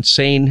 these are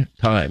insane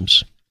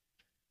times.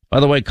 By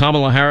the way,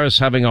 Kamala Harris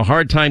having a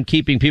hard time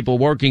keeping people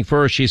working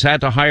for her. She's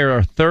had to hire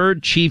a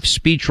third chief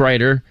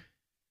speechwriter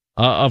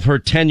of her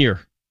tenure.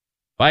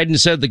 Biden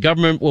said the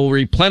government will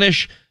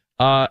replenish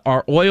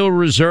our oil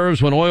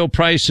reserves when oil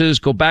prices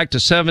go back to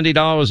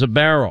 $70 a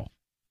barrel.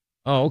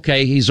 Oh,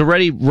 okay. He's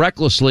already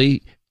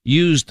recklessly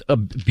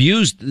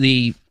abused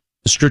the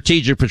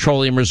strategic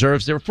petroleum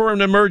reserves. They're for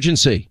an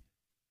emergency.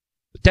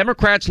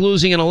 Democrats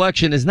losing an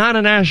election is not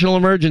a national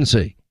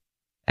emergency.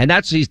 And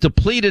he's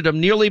depleted them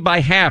nearly by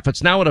half.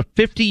 It's now at a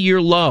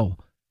 50-year low.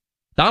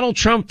 Donald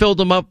Trump filled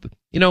them up, at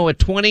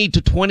 $20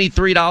 to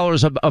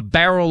 $23 a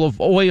barrel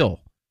of oil.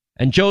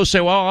 And Joe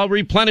said, well, I'll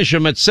replenish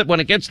them when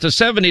it gets to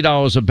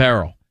 $70 a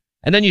barrel.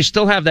 And then you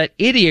still have that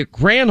idiot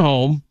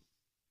Granholm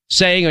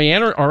saying,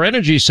 our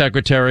energy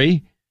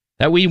secretary,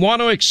 that we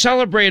want to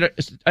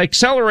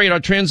accelerate our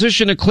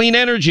transition to clean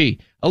energy.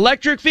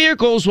 Electric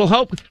vehicles will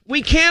help.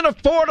 We can't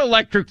afford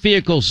electric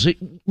vehicles.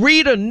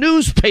 Read a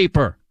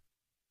newspaper.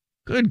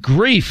 Good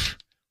grief.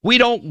 We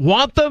don't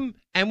want them,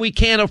 and we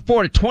can't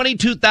afford it.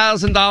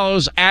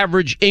 $22,000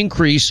 average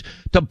increase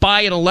to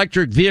buy an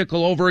electric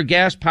vehicle over a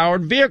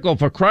gas-powered vehicle,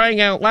 for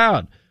crying out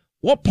loud.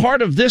 What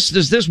part of this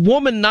does this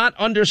woman not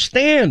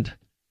understand?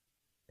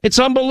 It's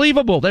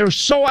unbelievable. They're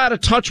so out of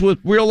touch with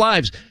real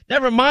lives.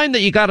 Never mind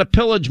that you got to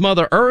pillage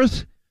Mother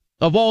Earth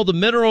of all the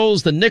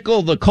minerals, the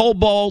nickel, the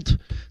cobalt,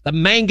 the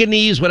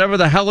manganese, whatever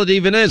the hell it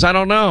even is. I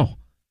don't know.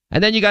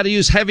 And then you got to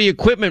use heavy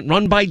equipment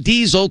run by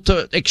diesel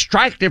to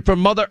extract it from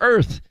Mother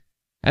Earth.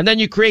 And then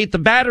you create the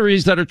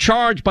batteries that are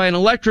charged by an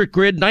electric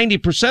grid,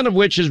 90% of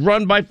which is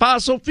run by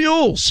fossil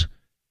fuels.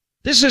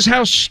 This is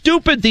how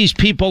stupid these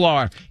people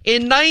are.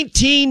 In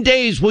 19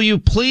 days, will you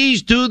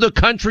please do the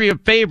country a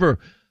favor?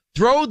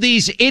 Throw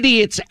these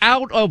idiots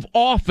out of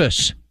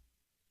office.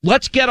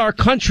 Let's get our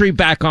country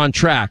back on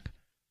track.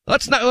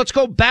 Let's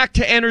go back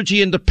to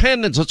energy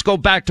independence. Let's go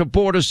back to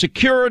border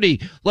security.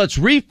 Let's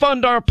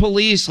refund our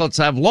police. Let's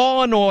have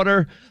law and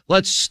order.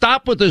 Let's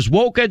stop with this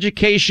woke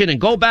education and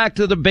go back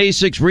to the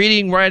basics,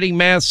 reading, writing,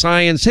 math,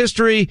 science,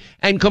 history,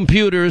 and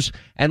computers,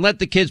 and let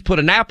the kids put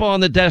an apple on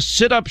the desk,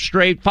 sit up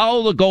straight,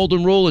 follow the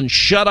golden rule, and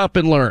shut up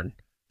and learn.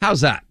 How's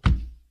that?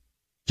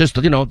 Just,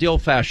 the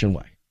old-fashioned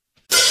way.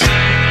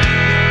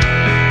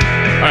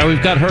 All right,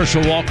 we've got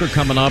Herschel Walker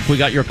coming up. We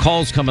got your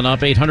calls coming up,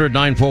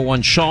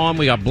 800-941-SEAN.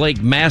 We got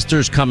Blake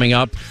Masters coming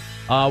up.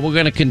 We're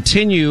going to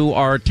continue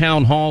our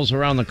town halls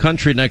around the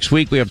country next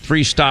week. We have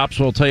 3 stops.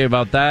 We'll tell you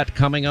about that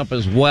coming up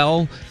as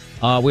well.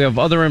 We have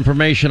other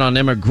information on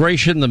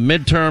immigration, the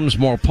midterms,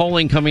 more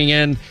polling coming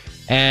in,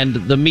 and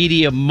the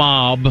media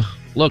mob.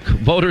 Look,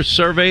 voters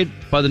surveyed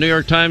by the New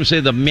York Times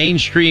say the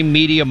mainstream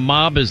media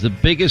mob is the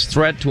biggest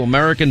threat to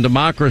American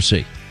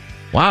democracy.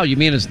 Wow, you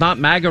mean it's not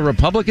MAGA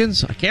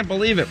Republicans? I can't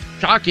believe it.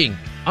 Shocking.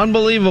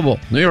 Unbelievable.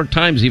 New York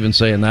Times even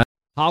saying that.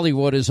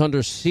 Hollywood is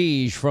under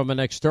siege from an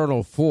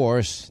external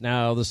force.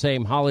 Now, the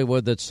same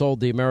Hollywood that sold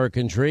the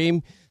American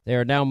dream, they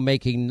are now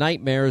making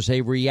nightmares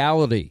a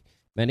reality.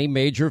 Many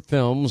major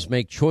films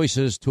make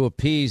choices to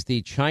appease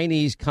the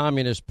Chinese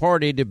Communist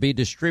Party to be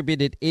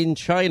distributed in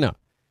China.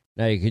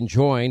 Now you can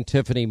join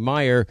Tiffany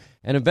Meyer,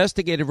 an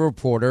investigative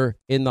reporter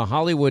in the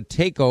Hollywood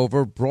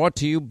Takeover, brought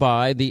to you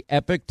by the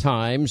Epoch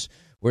Times,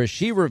 where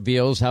she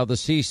reveals how the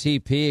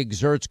CCP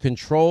exerts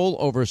control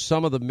over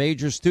some of the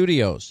major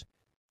studios.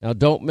 Now,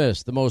 don't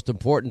miss the most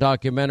important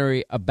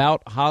documentary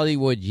about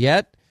Hollywood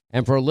yet.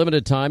 And for a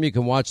limited time, you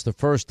can watch the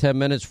first 10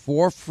 minutes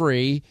for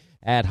free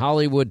at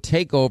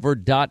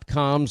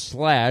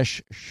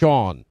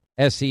HollywoodTakeover.com/Sean,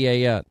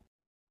 SEAN.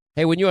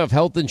 Hey, when you have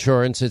health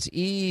insurance, it's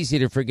easy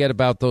to forget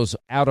about those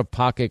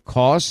out-of-pocket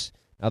costs.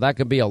 Now, that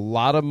can be a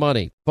lot of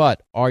money,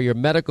 but are your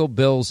medical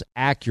bills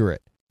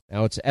accurate?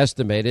 Now, it's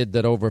estimated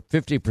that over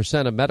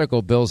 50% of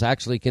medical bills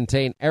actually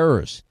contain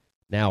errors.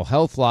 Now,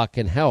 HealthLock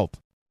can help.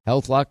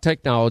 HealthLock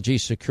technology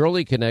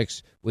securely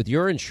connects with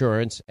your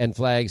insurance and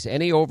flags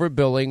any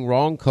overbilling,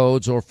 wrong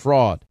codes, or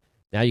fraud.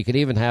 Now, you can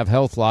even have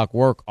HealthLock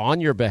work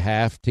on your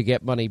behalf to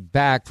get money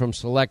back from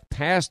select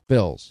past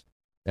bills.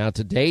 Now,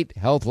 to date,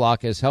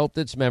 HealthLock has helped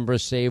its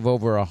members save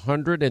over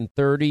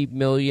 $130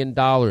 million.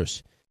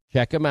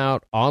 Check them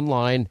out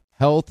online,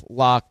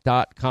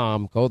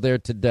 healthlock.com. Go there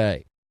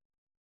today.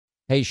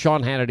 Hey,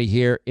 Sean Hannity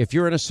here. If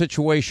you're in a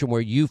situation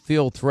where you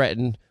feel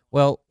threatened,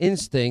 well,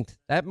 instinct,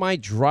 that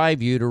might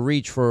drive you to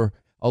reach for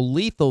a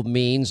lethal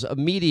means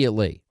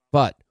immediately.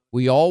 But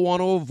we all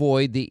want to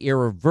avoid the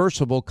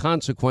irreversible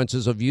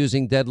consequences of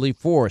using deadly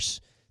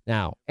force.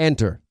 Now,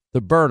 enter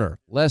the Byrna,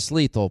 less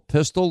lethal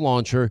pistol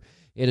launcher.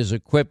 It is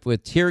equipped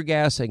with tear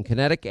gas and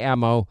kinetic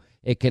ammo.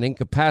 It can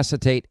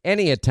incapacitate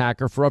any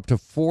attacker for up to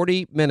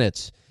 40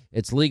 minutes.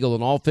 It's legal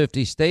in all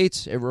 50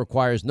 states. It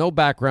requires no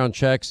background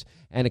checks,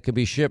 and it can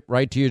be shipped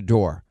right to your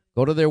door.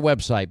 Go to their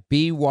website,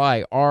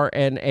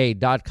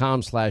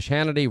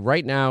 byrna.com/Hannity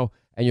right now,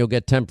 and you'll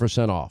get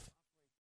 10% off.